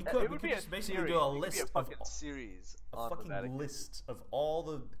 I know. We could just basically do a list of series. A fucking list of all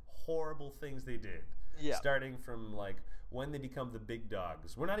the horrible things they did. Yeah. Starting from when they become the big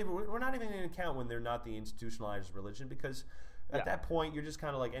dogs. We're not even going to count when they're not the institutionalized religion, because at that point you're just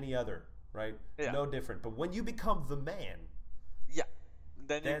kind of like any other, right? Yeah. No different. But when you become the man,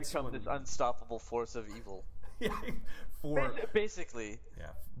 then you become this unstoppable force of evil. Basically. Yeah.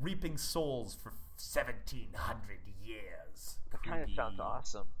 Reaping souls for 1,700 years. That kind of sounds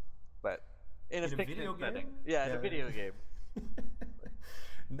awesome, but in a fiction setting. Yeah, in a video game.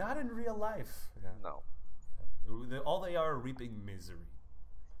 Not in real life. Yeah. No. All they are reaping misery.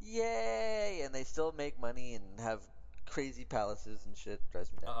 Yay! And they still make money and have crazy palaces and shit.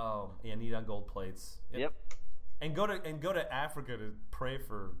 Drives me down. Oh, yeah, need on gold plates. Yep. And go to Africa to pray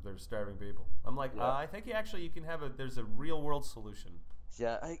for their starving people. I'm like, I think you can have there's a real world solution.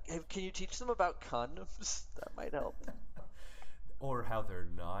 Yeah, can you teach them about condoms? That might help. Or how they're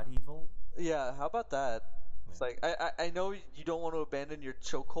not evil. Yeah, how about that? It's like, I know you don't want to abandon your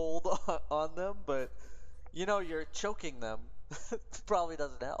chokehold on them, but you're choking them. Probably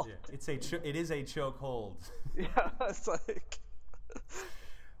doesn't help. Yeah, it is a chokehold. Yeah, it's like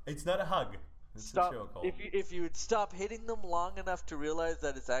It's not a hug. It's a chokehold. If you would stop hitting them long enough to realize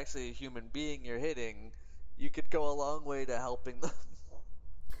that it's actually a human being you're hitting, you could go a long way to helping them.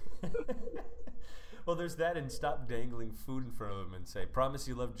 Well, there's that, and stop dangling food in front of them and say, "Promise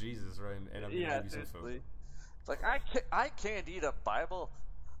you love Jesus, right?" And I'm gonna give you some food. It's like I can't eat a Bible.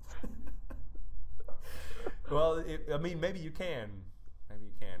 Well, I mean, maybe you can. Maybe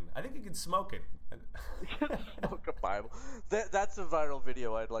you can. I think you can smoke it. Smoke a Bible. That's a viral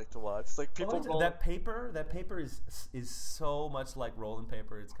video I'd like to watch. It's like people that paper is so much like rolling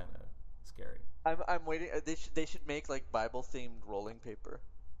paper. It's kind of scary. I'm waiting. They should make like Bible themed rolling paper.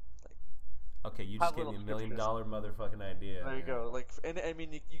 Like, okay, you just gave me $1 million motherfucking idea. There you go. Like, and I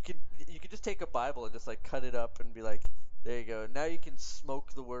mean, you could just take a Bible and just like cut it up and be like, there you go. Now you can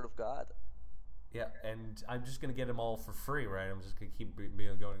smoke the Word of God. Yeah, and I'm just gonna get them all for free, right? I'm just gonna keep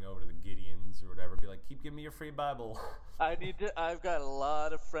going over to the Gideons or whatever. Be like, keep giving me your free Bible. I've got a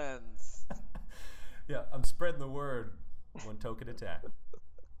lot of friends. Yeah, I'm spreading the word. One token at a time.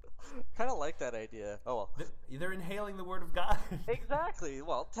 Kind of like that idea. Oh well, they're inhaling the Word of God. Exactly.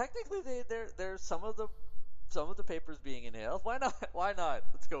 Well, technically, there's some of the papers being inhaled. Why not? Why not?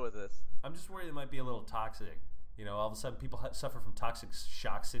 Let's go with this. I'm just worried it might be a little toxic. You know, all of a sudden people suffer from toxic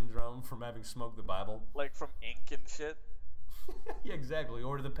shock syndrome from having smoked the Bible. Like from ink and shit? Yeah, exactly.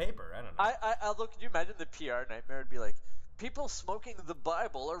 Or the paper. I don't know. Although, could you imagine the PR nightmare? It'd be like, people smoking the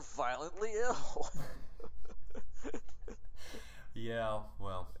Bible are violently ill. Yeah,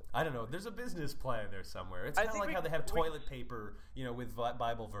 well, I don't know. There's a business plan there somewhere. It's kind of like how they have toilet paper, you know, with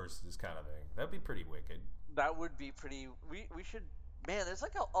Bible verses kind of thing. That'd be pretty wicked. That would be pretty... We should... Man, there's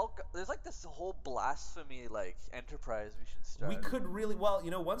like this whole blasphemy like enterprise we should start. We could really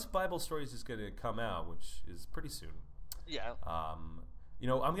once Bible Stories is going to come out, which is pretty soon. Yeah. I'm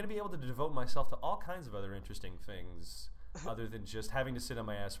going to be able to devote myself to all kinds of other interesting things other than just having to sit on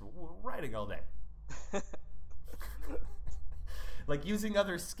my ass writing all day. Like using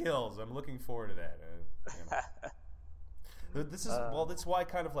other skills. I'm looking forward to that. This is that's why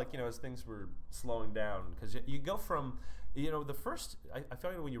kind of like, as things were slowing down, because you go from the first, I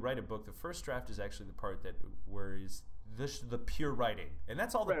feel like when you write a book, the first draft is actually the part where is the pure writing, and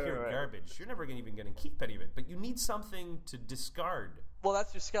that's all the pure garbage. You're never even going to keep any of it, but you need something to discard. Well,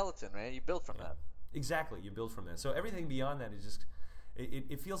 that's your skeleton, right? You build from that. Exactly, you build from that. So everything beyond that is just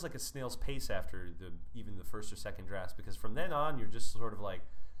it feels like a snail's pace after even the first or second drafts, because from then on you're just sort of like,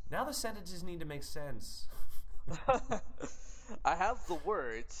 now the sentences need to make sense. I have the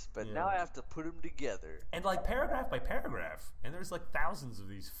words, but now I have to put them together. And like paragraph by paragraph. And there's like thousands of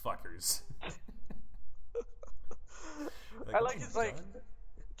these fuckers. It's like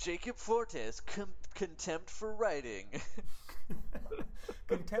Jacob Fortes, contempt for writing.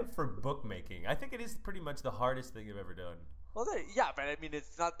 Contempt for bookmaking. I think it is pretty much the hardest thing I've ever done. Well, but I mean,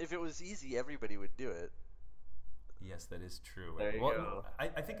 it's not. If it was easy, everybody would do it. Yes, that is true. There you go.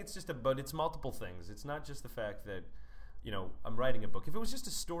 I think it's but it's multiple things. It's not just the fact that, I'm writing a book. If it was just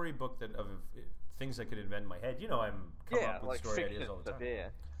a storybook of things I could invent in my head, I'm coming up with story ideas all the time.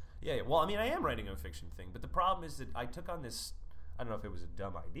 Yeah. Well, I mean, I am writing a fiction thing, but the problem is that I took on this. I don't know if it was a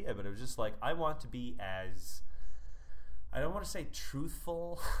dumb idea, but it was just like, I want to be as, I don't want to say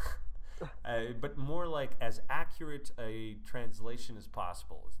truthful, but more like as accurate a translation as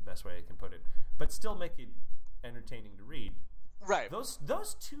possible is the best way I can put it, but still make it entertaining to read. Right.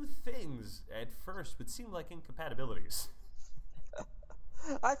 Those two things at first would seem like incompatibilities.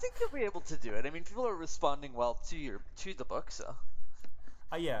 I think you'll be able to do it. I mean, people are responding well to the book, so.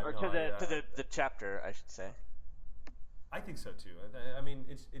 To the chapter, I should say. I think so too. I mean,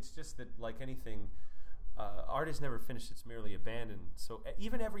 it's just that, like anything, art is never finished. It's merely abandoned. So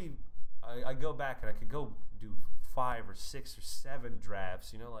even I go back and I could go do 5 or 6 or 7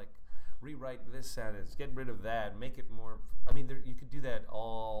 drafts. Like rewrite this sentence, get rid of that, make it more. I mean, you could do that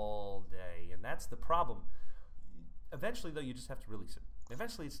all day, and that's the problem. Eventually, though, you just have to release it.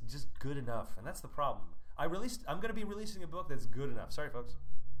 Eventually, it's just good enough, and that's the problem. I'm going to be releasing a book that's good enough. Sorry, folks.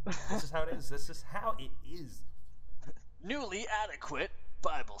 This is how it is. This is how it is. Newly adequate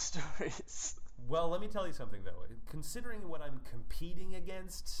Bible stories. Well, let me tell you something, though. Considering what I'm competing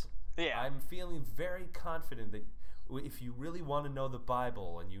against, I'm feeling very confident that if you really want to know the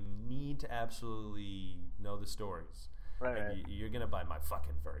Bible and you need to absolutely know the stories, you're going to buy my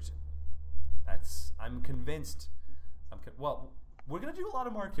fucking version. I'm convinced. Well, we're going to do a lot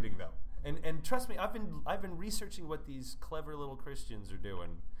of marketing, though. And trust me, I've been researching what these clever little Christians are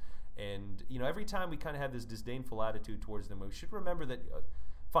doing. And, every time we kind of have this disdainful attitude towards them, we should remember that,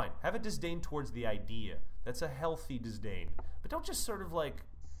 fine, have a disdain towards the idea. That's a healthy disdain. But don't just sort of like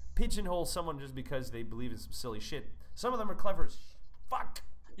pigeonhole someone just because they believe in some silly shit. Some of them are clever as fuck.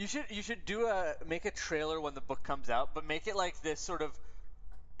 You should make a trailer when the book comes out, but make it like this sort of.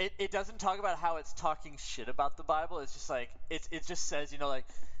 It doesn't talk about how it's talking shit about the Bible. It's just like it just says, like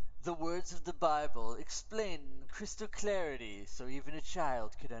the words of the Bible explain crystal clarity so even a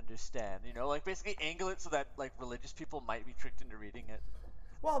child could understand. Like basically angle it so that like religious people might be tricked into reading it.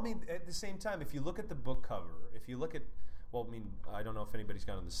 Well, I mean, at the same time, if you look at the book cover, if you look at, well, I mean, I don't know if anybody's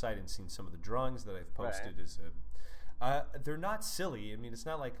gone on the site and seen some of the drawings that I've posted. Right. They're not silly. I mean, it's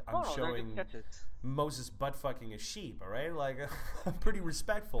not like I'm showing Moses butt fucking a sheep. All right, like I'm pretty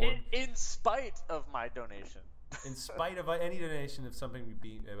respectful. In spite of my donation. In spite of any donation of something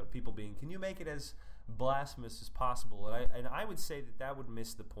people being, can you make it as blasphemous as possible? And I would say that would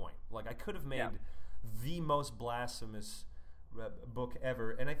miss the point. Like I could have made the most blasphemous book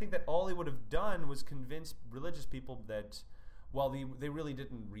ever, and I think that all he would have done was convince religious people that, well, they really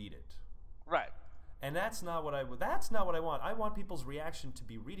didn't read it, right? And that's not what I want. I want people's reaction to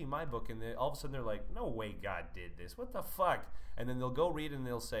be reading my book, and all of a sudden they're like, "No way, God did this! What the fuck?" And then they'll go read it and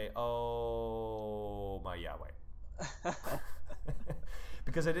they'll say, "Oh my Yahweh,"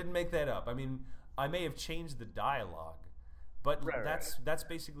 because I didn't make that up. I mean, I may have changed the dialogue, but that's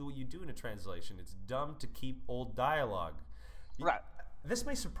basically what you do in a translation. It's dumb to keep old dialogue. Right. This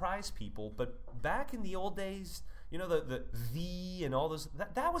may surprise people, but back in the old days, the and all those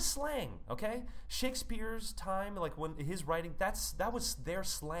that was slang, okay? Shakespeare's time, like when his writing, that was their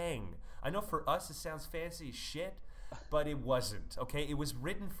slang. I know for us it sounds fancy as shit, but it wasn't, okay? It was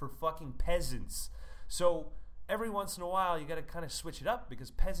written for fucking peasants. So every once in a while you got to kind of switch it up because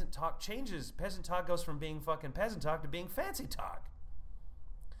peasant talk changes. Peasant talk goes from being fucking peasant talk to being fancy talk.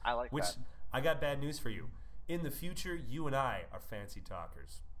 I like that. I got bad news for you. In the future, you and I are fancy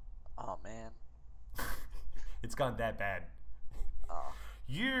talkers. Oh, man. It's gone that bad. Oh.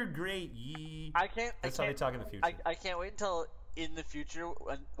 You're great, yee. That's how they talk in the future. I can't wait until in the future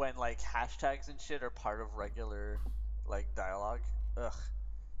when like hashtags and shit are part of regular like dialogue. Ugh.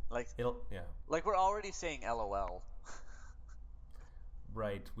 Like Like we're already saying LOL.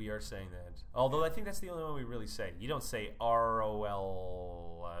 Right, we are saying that. Although I think that's the only one we really say. You don't say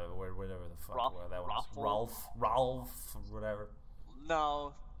ROL, whatever the fuck that was. Rolf, whatever.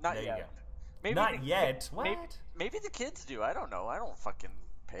 No, not there yet. You go. Maybe not yet. What? Maybe the kids do. I don't know. I don't fucking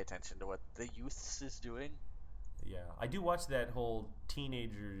pay attention to what the youth is doing. Yeah, I do watch that whole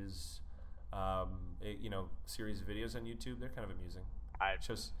teenagers, series of videos on YouTube. They're kind of amusing. It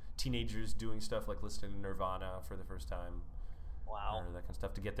shows teenagers doing stuff like listening to Nirvana for the first time. Wow. Or that kind of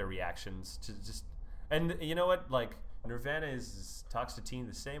stuff to get their reactions to just, and you know what? Like Nirvana talks to teens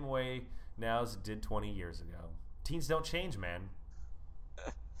the same way now as it did 20 years ago. Teens don't change, man.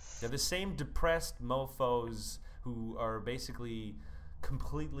 They're the same depressed mofos who are basically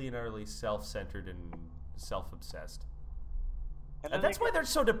completely and utterly self-centered and self-obsessed. And that's why they're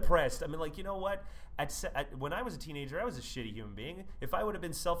so depressed. I mean, like, you know what? When I was a teenager, I was a shitty human being. If I would have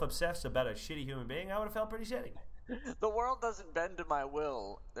been self-obsessed about a shitty human being, I would have felt pretty shitty. The world doesn't bend to my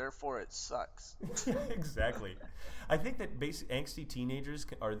will, therefore it sucks. Exactly. I think that angsty teenagers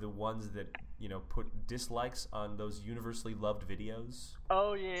are the ones that, put dislikes on those universally loved videos.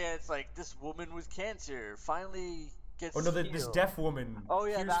 Oh, yeah, it's like, this woman with cancer finally gets this deaf woman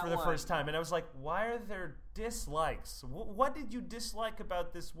hears for the first time. And I was like, why are there dislikes? What did you dislike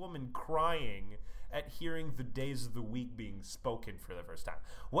about this woman crying at hearing the days of the week being spoken for the first time?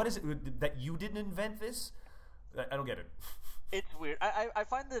 What is it, that you didn't invent this? I don't get it. It's weird. I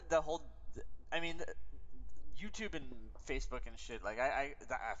find that the whole, YouTube and Facebook and shit, like I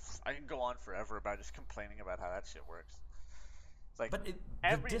can go on forever about just complaining about how that shit works. It's like, but the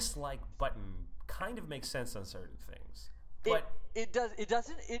dislike button kind of makes sense on certain things. But it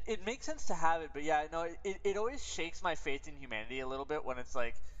doesn't. It makes sense to have it, but yeah, no, it always shakes my faith in humanity a little bit when it's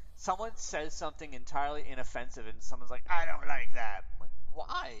like someone says something entirely inoffensive and someone's like, I don't like that. I'm like,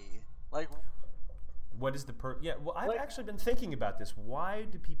 why? Like. What is the I've actually been thinking about this. Why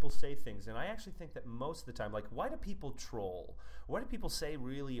do people say things? And I actually think that most of the time, like, why do people troll? Why do people say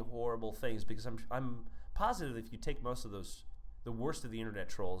really horrible things? Because I'm positive if you take most of those, the worst of the internet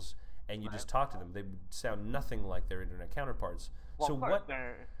trolls, and you just talk to them, they would sound nothing like their internet counterparts. Well, so what?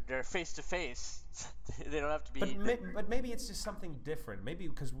 They're face to face. They don't have to be. But maybe it's just something different. Maybe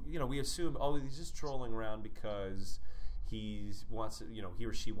because we assume he's just trolling around because he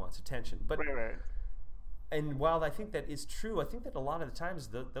or she wants attention. But. Right. And while I think that is true, I think that a lot of the times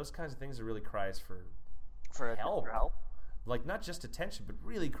those kinds of things are really cries for help. For help. Like, not just attention, but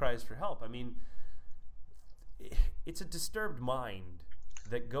really cries for help. I mean, it's a disturbed mind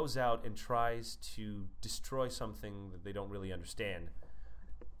that goes out and tries to destroy something that they don't really understand.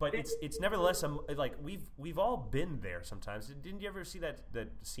 But it's nevertheless like we've all been there sometimes. Didn't you ever see that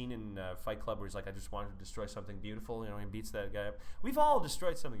scene in Fight Club where he's like, I just wanted to destroy something beautiful, you know, and beats that guy up? We've all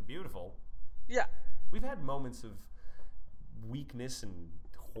destroyed something beautiful. Yeah. We've had moments of weakness and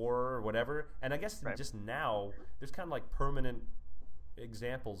horror or whatever, and I guess just now there's kind of like permanent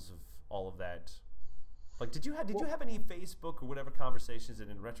examples of all of that. Like, did you have any Facebook or whatever conversations that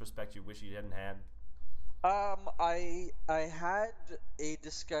in retrospect you wish you hadn't had? I had a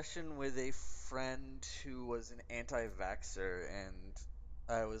discussion with a friend who was an anti-vaxxer, and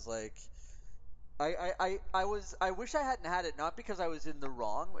I was like, I wish I hadn't had it, not because I was in the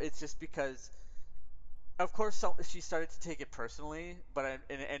wrong. It's just because, of course, she started to take it personally, but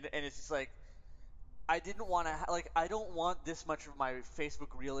and it's just like, I didn't want to I don't want this much of my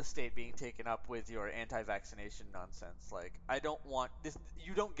Facebook real estate being taken up with your anti-vaccination nonsense. Like, I don't want this.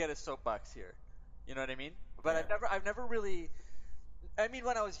 You don't get a soapbox here. You know what I mean? But yeah. I've never really. I mean,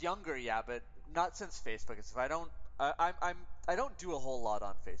 when I was younger, yeah, but not since Facebook and stuff. I don't do a whole lot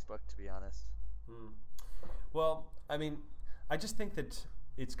on Facebook, to be honest. Well, I mean, I just think that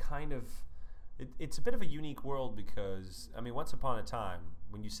it's kind of. It's a bit of a unique world because, I mean, once upon a time,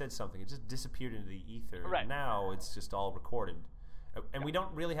 when you said something, it just disappeared into the ether. Right. Now it's just all recorded. And we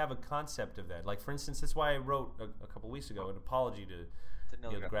don't really have a concept of that. Like, for instance, that's why I wrote a couple weeks ago an apology to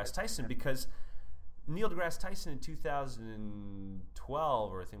Neil deGrasse Tyson, because Neil deGrasse Tyson in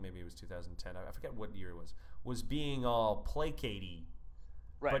 2012, or I think maybe it was 2010, I forget what year it was being all placatey.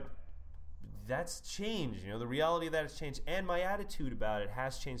 Right. But that's changed. You know, the reality of that has changed, and my attitude about it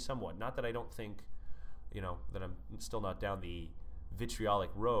has changed somewhat. Not that I don't think, you know, that I'm still not down the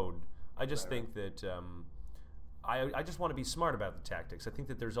vitriolic road. I just think that I just want to be smart about the tactics. I think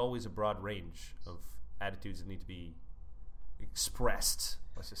that there's always a broad range of attitudes that need to be expressed,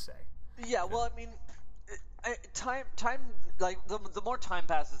 let's just say. Yeah, well, I mean, time like the more time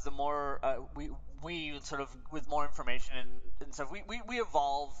passes, the more we sort of, with more information and stuff, we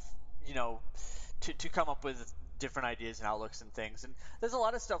evolve, you know, to come up with different ideas and outlooks and things. And there's a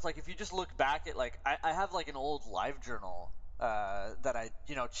lot of stuff, like, if you just look back at, like, I have like an old live journal that I,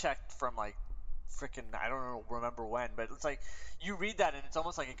 you know, checked from like freaking, I don't remember when, but it's like you read that and it's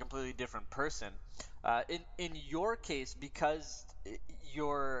almost like a completely different person. In your case, because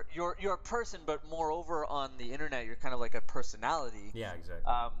you're a person, but moreover on the internet, you're kind of like a personality. Yeah,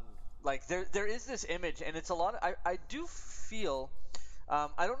 exactly. Like there is this image, and it's a lot. I do feel.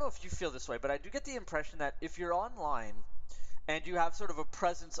 I don't know if you feel this way, but I do get the impression that if you're online and you have sort of a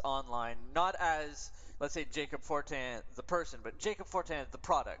presence online, not as, let's say, Jacob Fortin the person, but Jacob Fortin the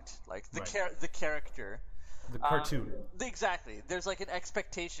product, like the the character, the cartoon. Exactly. There's like an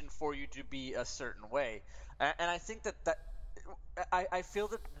expectation for you to be a certain way, and I think that I feel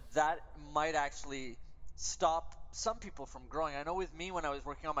that might actually stop some people from growing. I know with me, when I was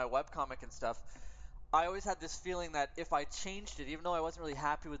working on my webcomic and stuff, I always had this feeling that if I changed it, even though I wasn't really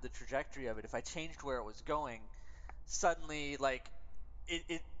happy with the trajectory of it, if I changed where it was going, suddenly, like,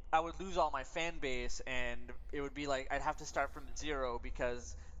 I would lose all my fan base, and it would be like I'd have to start from zero,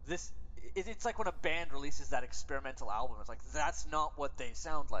 because it's like when a band releases that experimental album. It's like, that's not what they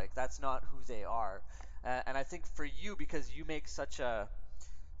sound like. That's not who they are. And I think for you, because you make such a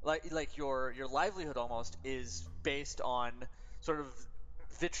like your livelihood almost is based on sort of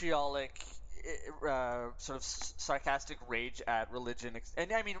vitriolic, sort of sarcastic rage at religion,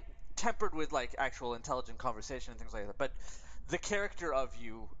 and I mean tempered with like actual intelligent conversation and things like that. But the character of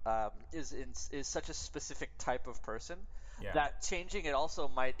you is such a specific type of person that changing it also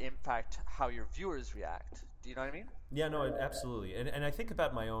might impact how your viewers react. Do you know what I mean? Yeah, no, absolutely. And I think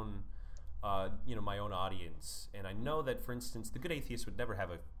about my own, my own audience, and I know that, for instance, The Good Atheist would never have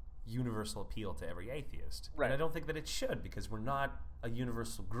a universal appeal to every atheist. Right. And I don't think that it should, because we're not a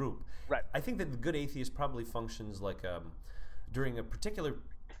universal group. Right. I think that The Good Atheist probably functions like during a particular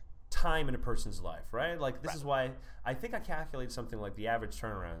time in a person's life, right? Like, this is why I think I calculate something like the average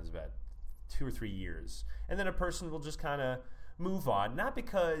turnaround is about 2 or 3 years. And then a person will just kind of move on, not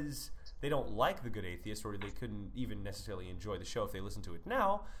because they don't like The Good Atheist or they couldn't even necessarily enjoy the show if they listen to it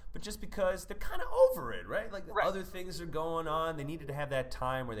now, but just because they're kind of over it, right? Like, other things are going on. They needed to have that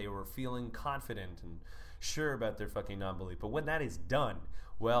time where they were feeling confident and sure about their fucking non-belief. But when that is done,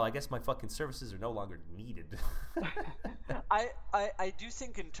 well, I guess my fucking services are no longer needed. I do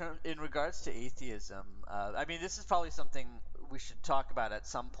think in regards to atheism, I mean, this is probably something we should talk about at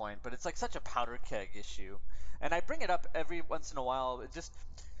some point, but it's like such a powder keg issue. And I bring it up every once in a while.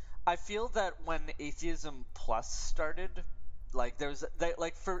 I feel that when Atheism Plus started, like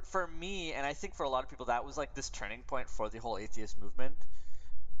for me, and I think for a lot of people, that was like this turning point for the whole atheist movement,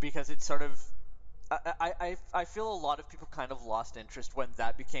 because it sort of I feel a lot of people kind of lost interest when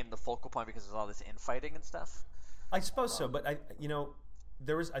that became the focal point because of all this infighting and stuff. I suppose so, but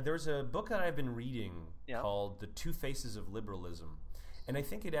there was a book that I've been reading called "The Two Faces of Liberalism," and I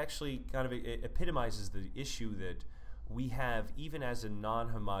think it actually kind of epitomizes the issue that we have even as a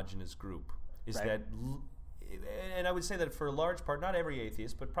non-homogeneous group. Is that, and I would say that for a large part, not every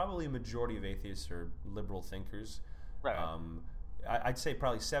atheist, but probably a majority of atheists are liberal thinkers. Right. I'd say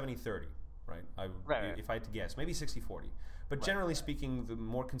probably 70-30, right? If I had to guess, maybe 60-40. But generally speaking, the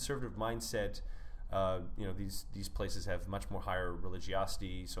more conservative mindset, these places have much more higher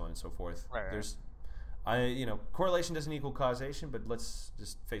religiosity, so on and so forth. There's, correlation doesn't equal causation, but let's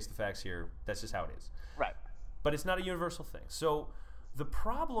just face the facts here. That's just how it is. Right. But it's not a universal thing. So the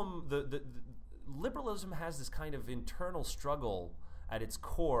problem, the liberalism has this kind of internal struggle at its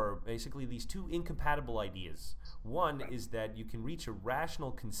core, basically these two incompatible ideas. One is that you can reach a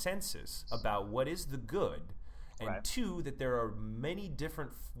rational consensus about what is the good, and two, that there are many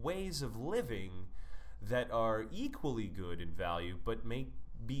different ways of living that are equally good in value, but may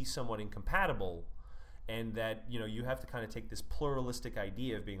be somewhat incompatible, and that you have to kind of take this pluralistic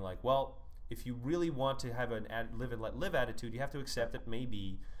idea of being like, well, if you really want to have an live and let live attitude, you have to accept that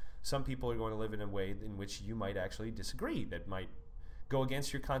maybe some people are going to live in a way in which you might actually disagree, that might go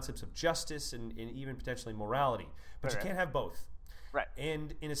against your concepts of justice and even potentially morality. But you can't have both. Right.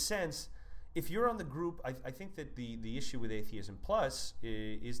 And in a sense, if you're on the group, I think that the issue with Atheism Plus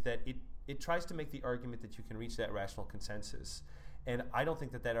is that it tries to make the argument that you can reach that rational consensus. And I don't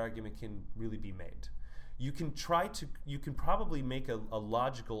think that argument can really be made. You can probably make a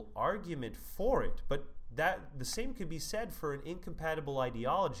logical argument for it, but that the same could be said for an incompatible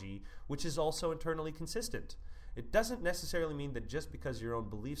ideology, which is also internally consistent. It doesn't necessarily mean that just because your own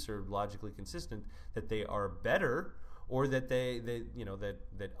beliefs are logically consistent that they are better, or that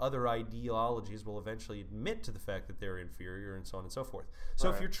that other ideologies will eventually admit to the fact that they're inferior, and so on and so forth. So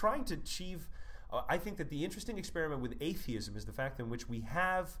if you're trying to achieve, I think that the interesting experiment with atheism is the fact in which we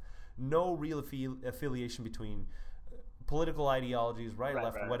have no real affiliation between political ideologies, right,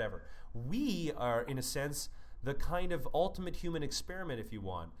 left, whatever. We are, in a sense, the kind of ultimate human experiment, if you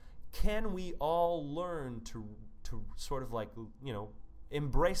want. Can we all learn to sort of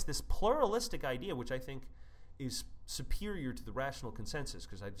embrace this pluralistic idea, which I think is superior to the rational consensus,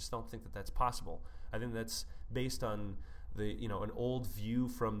 because I just don't think that that's possible. I think that's based on an old view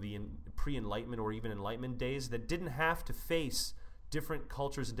from the pre-Enlightenment or even Enlightenment days that didn't have to face different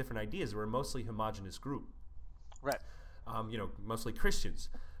cultures and different ideas. We're a mostly homogenous group. Right. Mostly Christians.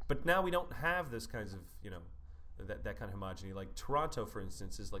 But now we don't have this kinds of, that kind of homogeny. Like Toronto, for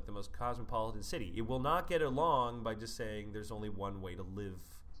instance, is like the most cosmopolitan city. It will not get along by just saying there's only one way to live,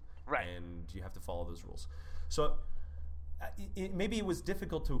 and you have to follow those rules. So maybe it was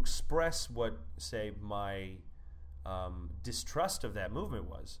difficult to express what, say, my distrust of that movement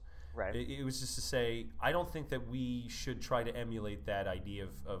was. Right. It was just to say, I don't think that we should try to emulate that idea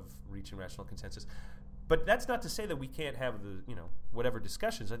of reaching rational consensus. But that's not to say that we can't have the, whatever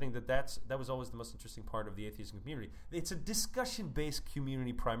discussions. I think that was always the most interesting part of the atheism community. It's a discussion-based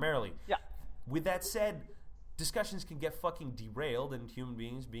community primarily. Yeah. With that said, discussions can get fucking derailed, and human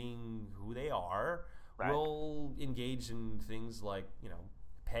beings, being who they are, will engage in things like,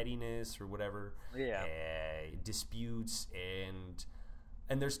 pettiness or whatever. Yeah. Disputes,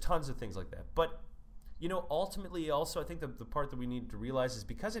 and there's tons of things like that. But ultimately, also, I think the part that we need to realize is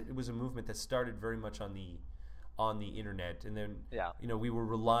because it was a movement that started very much on the internet, and then we were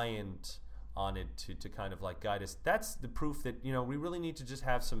reliant on it to kind of guide us. That's the proof that we really need to just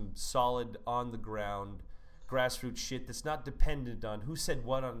have some solid on the ground grassroots shit that's not dependent on who said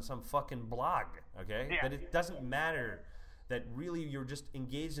what on some fucking blog. Okay, that it doesn't matter. That really you're just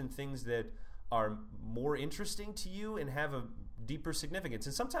engaged in things that are more interesting to you and have a deeper significance.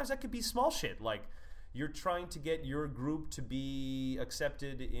 And sometimes that could be small shit, like you're trying to get your group to be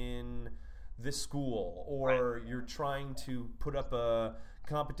accepted in this school, or you're trying to put up a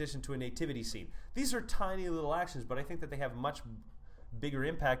competition to a nativity scene. These are tiny little actions, but I think that they have much bigger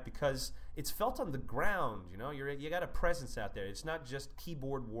impact because it's felt on the ground. You got a presence out there. It's not just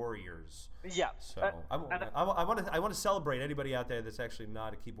keyboard warriors. Yeah. So I want to celebrate anybody out there that's actually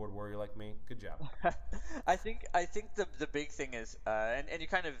not a keyboard warrior like me. Good job. I think the big thing is, and you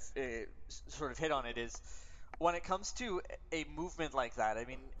kind of sort of hit on it, is when it comes to a movement like that. I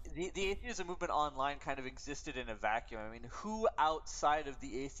mean, the atheism movement online kind of existed in a vacuum. I mean, who outside of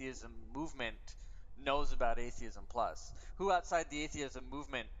the atheism movement knows about Atheism Plus? Who outside the atheism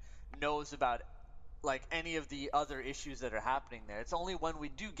movement knows about like any of the other issues that are happening there. It's only when we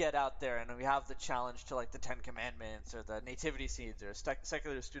do get out there and we have the challenge to like the Ten Commandments or the Nativity Scenes or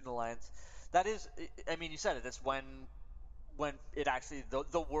Secular Student Alliance. That is, I mean, you said it. That's when it actually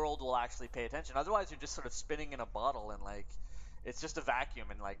the world will actually pay attention. Otherwise, you're just sort of spinning in a bottle and like it's just a vacuum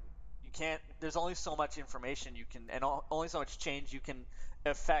and like you can't. There's only so much information you can and only so much change you can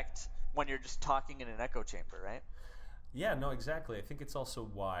affect when you're just talking in an echo chamber, right? Yeah, no, exactly. I think it's also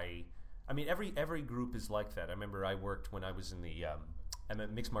why. I mean, every group is like that. I remember I worked when I was in the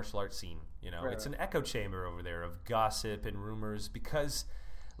mixed martial arts scene. You know, it's an echo chamber over there of gossip and rumors because,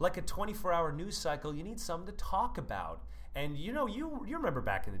 like a 24-hour news cycle, you need something to talk about. And you know, you remember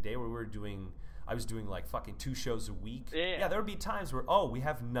back in the day where I was doing like fucking 2 shows a week. Yeah, there would be times where we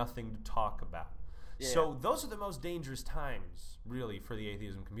have nothing to talk about. Yeah. So those are the most dangerous times, really, for the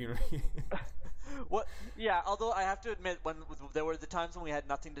atheism community. What? Yeah, although I have to admit, when there were the times when we had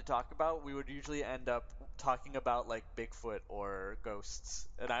nothing to talk about, we would usually end up talking about like Bigfoot or ghosts,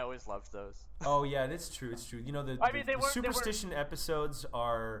 and I always loved those. Oh yeah, it's true. It's true. You know, the superstition episodes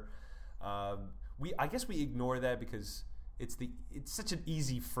are. I guess we ignore that because it's such an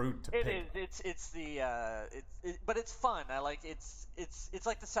easy fruit to pick. It is. But it's fun. I like it's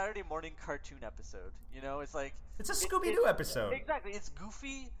like the Saturday morning cartoon episode. You know, it's like it's a Scooby-Doo episode. Exactly. It's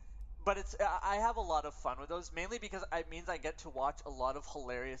goofy. But I have a lot of fun with those, mainly because it means I get to watch a lot of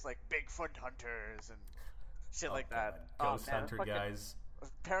hilarious, like, Bigfoot hunters and shit like that. Ghost hunter guys.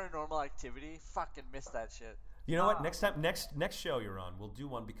 Paranormal Activity. Fucking miss that shit. You know what? Next show you're on, we'll do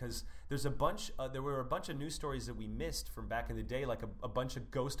one because there's there were a bunch of news stories that we missed from back in the day, like a bunch of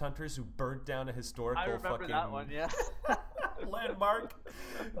ghost hunters who burnt down a historical that one, yeah. landmark.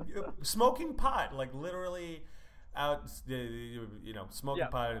 Smoking pot, like literally... out, smoking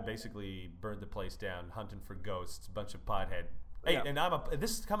pot and basically burned the place down, hunting for ghosts. A bunch of pothead. Hey, and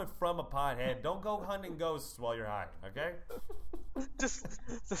this is coming from a pothead. Don't go hunting ghosts while you're high, okay? just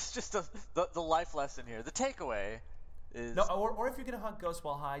the life lesson here. The takeaway is or if you're gonna hunt ghosts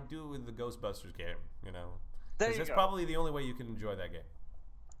while high, do it with the Ghostbusters game. You know, because that's probably the only way you can enjoy that game.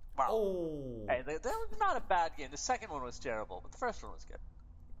 Wow. Oh, hey, that was not a bad game. The second one was terrible, but the first one was good.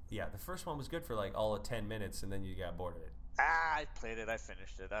 Yeah, the first one was good for like all of 10 minutes, and then you got bored of it. I played it. I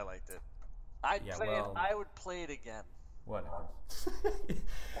finished it. I liked it. I would play it again. Whatever.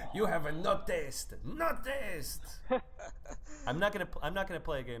 You have a no taste. No taste. I'm not gonna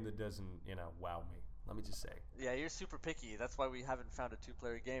play a game that doesn't, wow me. Let me just say. Yeah, you're super picky. That's why we haven't found a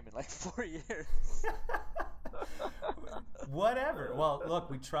 2-player game in like 4 years. Whatever. Well, look,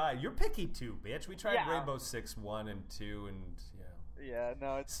 we tried. You're picky too, bitch. We tried Rainbow Six 1 and 2 and yeah,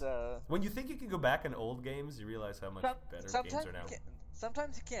 no, it's when you think you can go back in old games, you realize how much better games are now.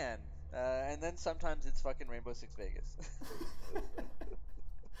 Sometimes you can, and then sometimes it's fucking Rainbow Six Vegas.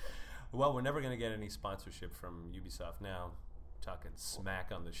 Well, we're never gonna get any sponsorship from Ubisoft now. Talking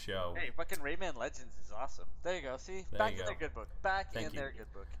smack on the show. Hey, fucking Rayman Legends is awesome. There you go. See, back in their good book. Their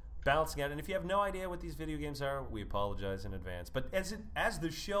good book. Balancing out, and if you have no idea what these video games are, we apologize in advance. But as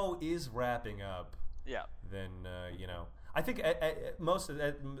the show is wrapping up, then I think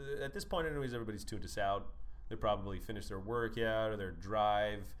at this point, anyways, everybody's tuned us out. They probably finished their workout or their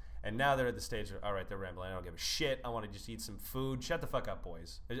drive, and now they're at the stage of, all right, they're rambling. I don't give a shit. I want to just eat some food. Shut the fuck up,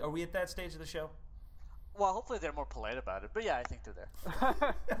 boys. Are we at that stage of the show? Well, hopefully they're more polite about it, but yeah, I think they're there.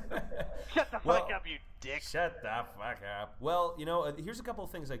 Shut the fuck up, you dick. Shut the fuck up. Well, here's a couple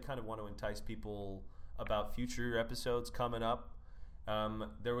of things I kind of want to entice people about future episodes coming up.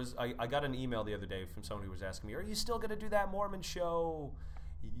 I got an email the other day from someone who was asking me, are you still going to do that Mormon show?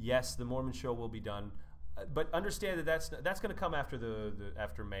 Yes, the Mormon show will be done. But understand that that's going to come after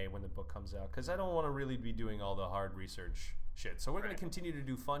after May when the book comes out, because I don't want to really be doing all the hard research shit. So we're going to continue to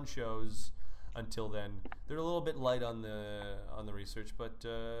do fun shows until then. They're a little bit light on the research, but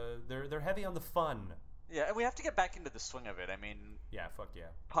they're heavy on the fun. Yeah, and we have to get back into the swing of it. I mean, yeah, fuck yeah.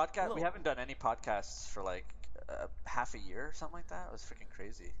 Podcast. We haven't done any podcasts for like half a year or something like that. It was freaking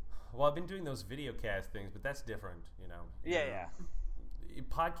crazy. Well, I've been doing those video cast things, but that's different, Yeah.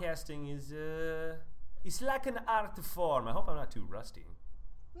 Podcasting is it's like an art form. I hope I'm not too rusty.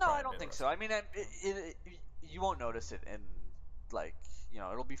 No, I don't think so. I mean, you won't notice it, and like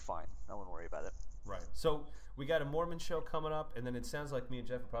it'll be fine. I won't worry about it. Right. So we got a Mormon show coming up, and then it sounds like me and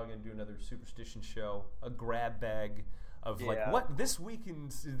Jeff are probably going to do another superstition show, a grab bag of like what this week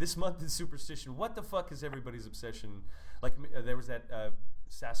this month in superstition. What the fuck is everybody's obsession? Like there was that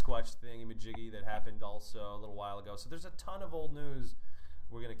Sasquatch thingamajiggy that happened also a little while ago. So there's a ton of old news.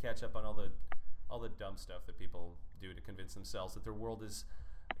 We're going to catch up on all the dumb stuff that people do to convince themselves that their world is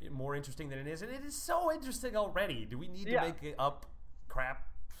more interesting than it is, and it is so interesting already. Do we need to make it up crap?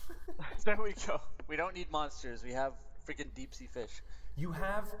 There we go. We don't need monsters. We have freaking deep sea fish. You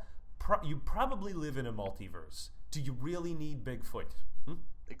have, you probably live in a multiverse. Do you really need Bigfoot?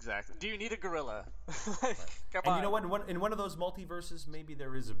 Exactly. Do you need a gorilla? Right. Come and on. you know what? In one of those multiverses, maybe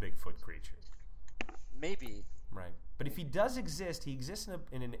there is a Bigfoot creature. Maybe. Right. But if he does exist, he exists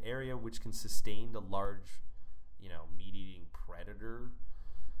in an area which can sustain the large, meat-eating predator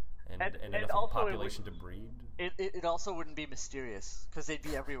and enough population to breed. It also wouldn't be mysterious because they'd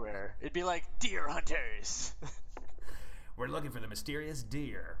be everywhere. It'd be like deer hunters. We're looking for the mysterious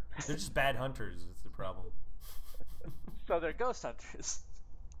deer. They're just bad hunters. That's the problem. So they're ghost hunters.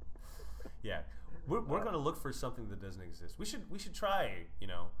 Yeah, we're going to look for something that doesn't exist. We should try,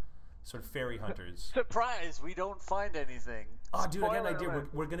 sort of fairy hunters. Surprise! We don't find anything. Oh, dude, I got an idea.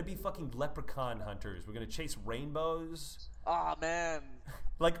 We're going to be fucking leprechaun hunters. We're going to chase rainbows. Oh, man.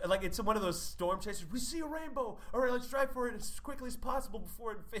 Like it's one of those storm chasers. We see a rainbow. All right, let's drive for it as quickly as possible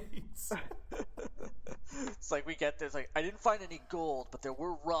before it fades. It's like we get there. It's like, I didn't find any gold, but there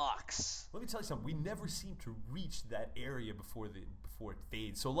were rocks. Let me tell you something. We never seem to reach that area before it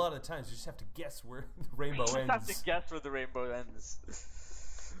fades. So a lot of the times you just have to guess where the rainbow ends. You have to guess where the rainbow ends.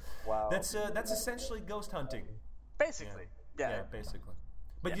 Wow. That's essentially ghost hunting. Basically. Yeah, basically.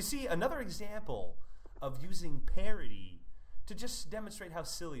 But you see another example of using parody to just demonstrate how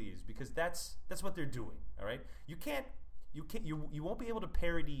silly it is, because that's what they're doing. All right, you won't be able to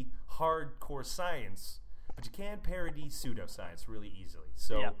parody hardcore science, but you can parody pseudoscience really easily.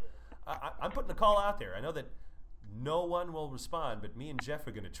 So I'm putting a call out there. I know that no one will respond, but me and Jeff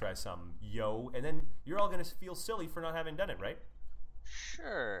are going to try some, and then you're all going to feel silly for not having done it, right?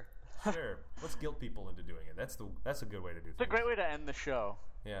 Sure. Let's guilt people into doing it. That's a good way to do things. It's a great way to end the show.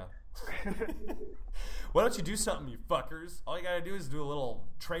 Yeah. Why don't you do something, you fuckers? All you gotta do is do a little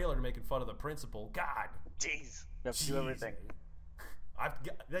trailer making fun of the principal. God. Jeez. You have to do everything.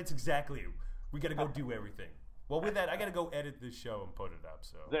 That's exactly it. We gotta go do everything. Well, with that, I gotta go edit this show and put it up.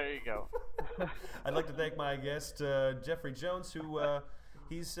 So there you go. I'd like to thank my guest, Jeffrey Jones, who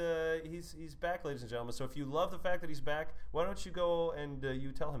he's back, ladies and gentlemen. So if you love the fact that he's back, why don't you go and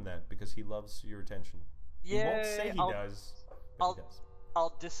you tell him that, because he loves your attention. He won't say he does, but he does.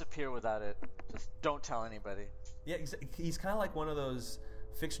 I'll disappear without it. Just don't tell anybody. Yeah, he's kind of like one of those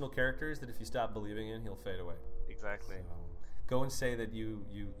fictional characters that if you stop believing in, he'll fade away. Exactly. So, go and say that you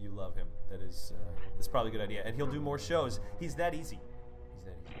love him. That's probably a good idea. And he'll do more shows. He's that easy.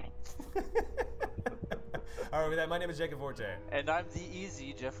 All right, with that, my name is Jacob Forte. And I'm the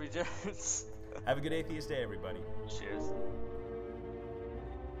easy Jeffrey Jones. Have a good Atheist day, everybody. Cheers.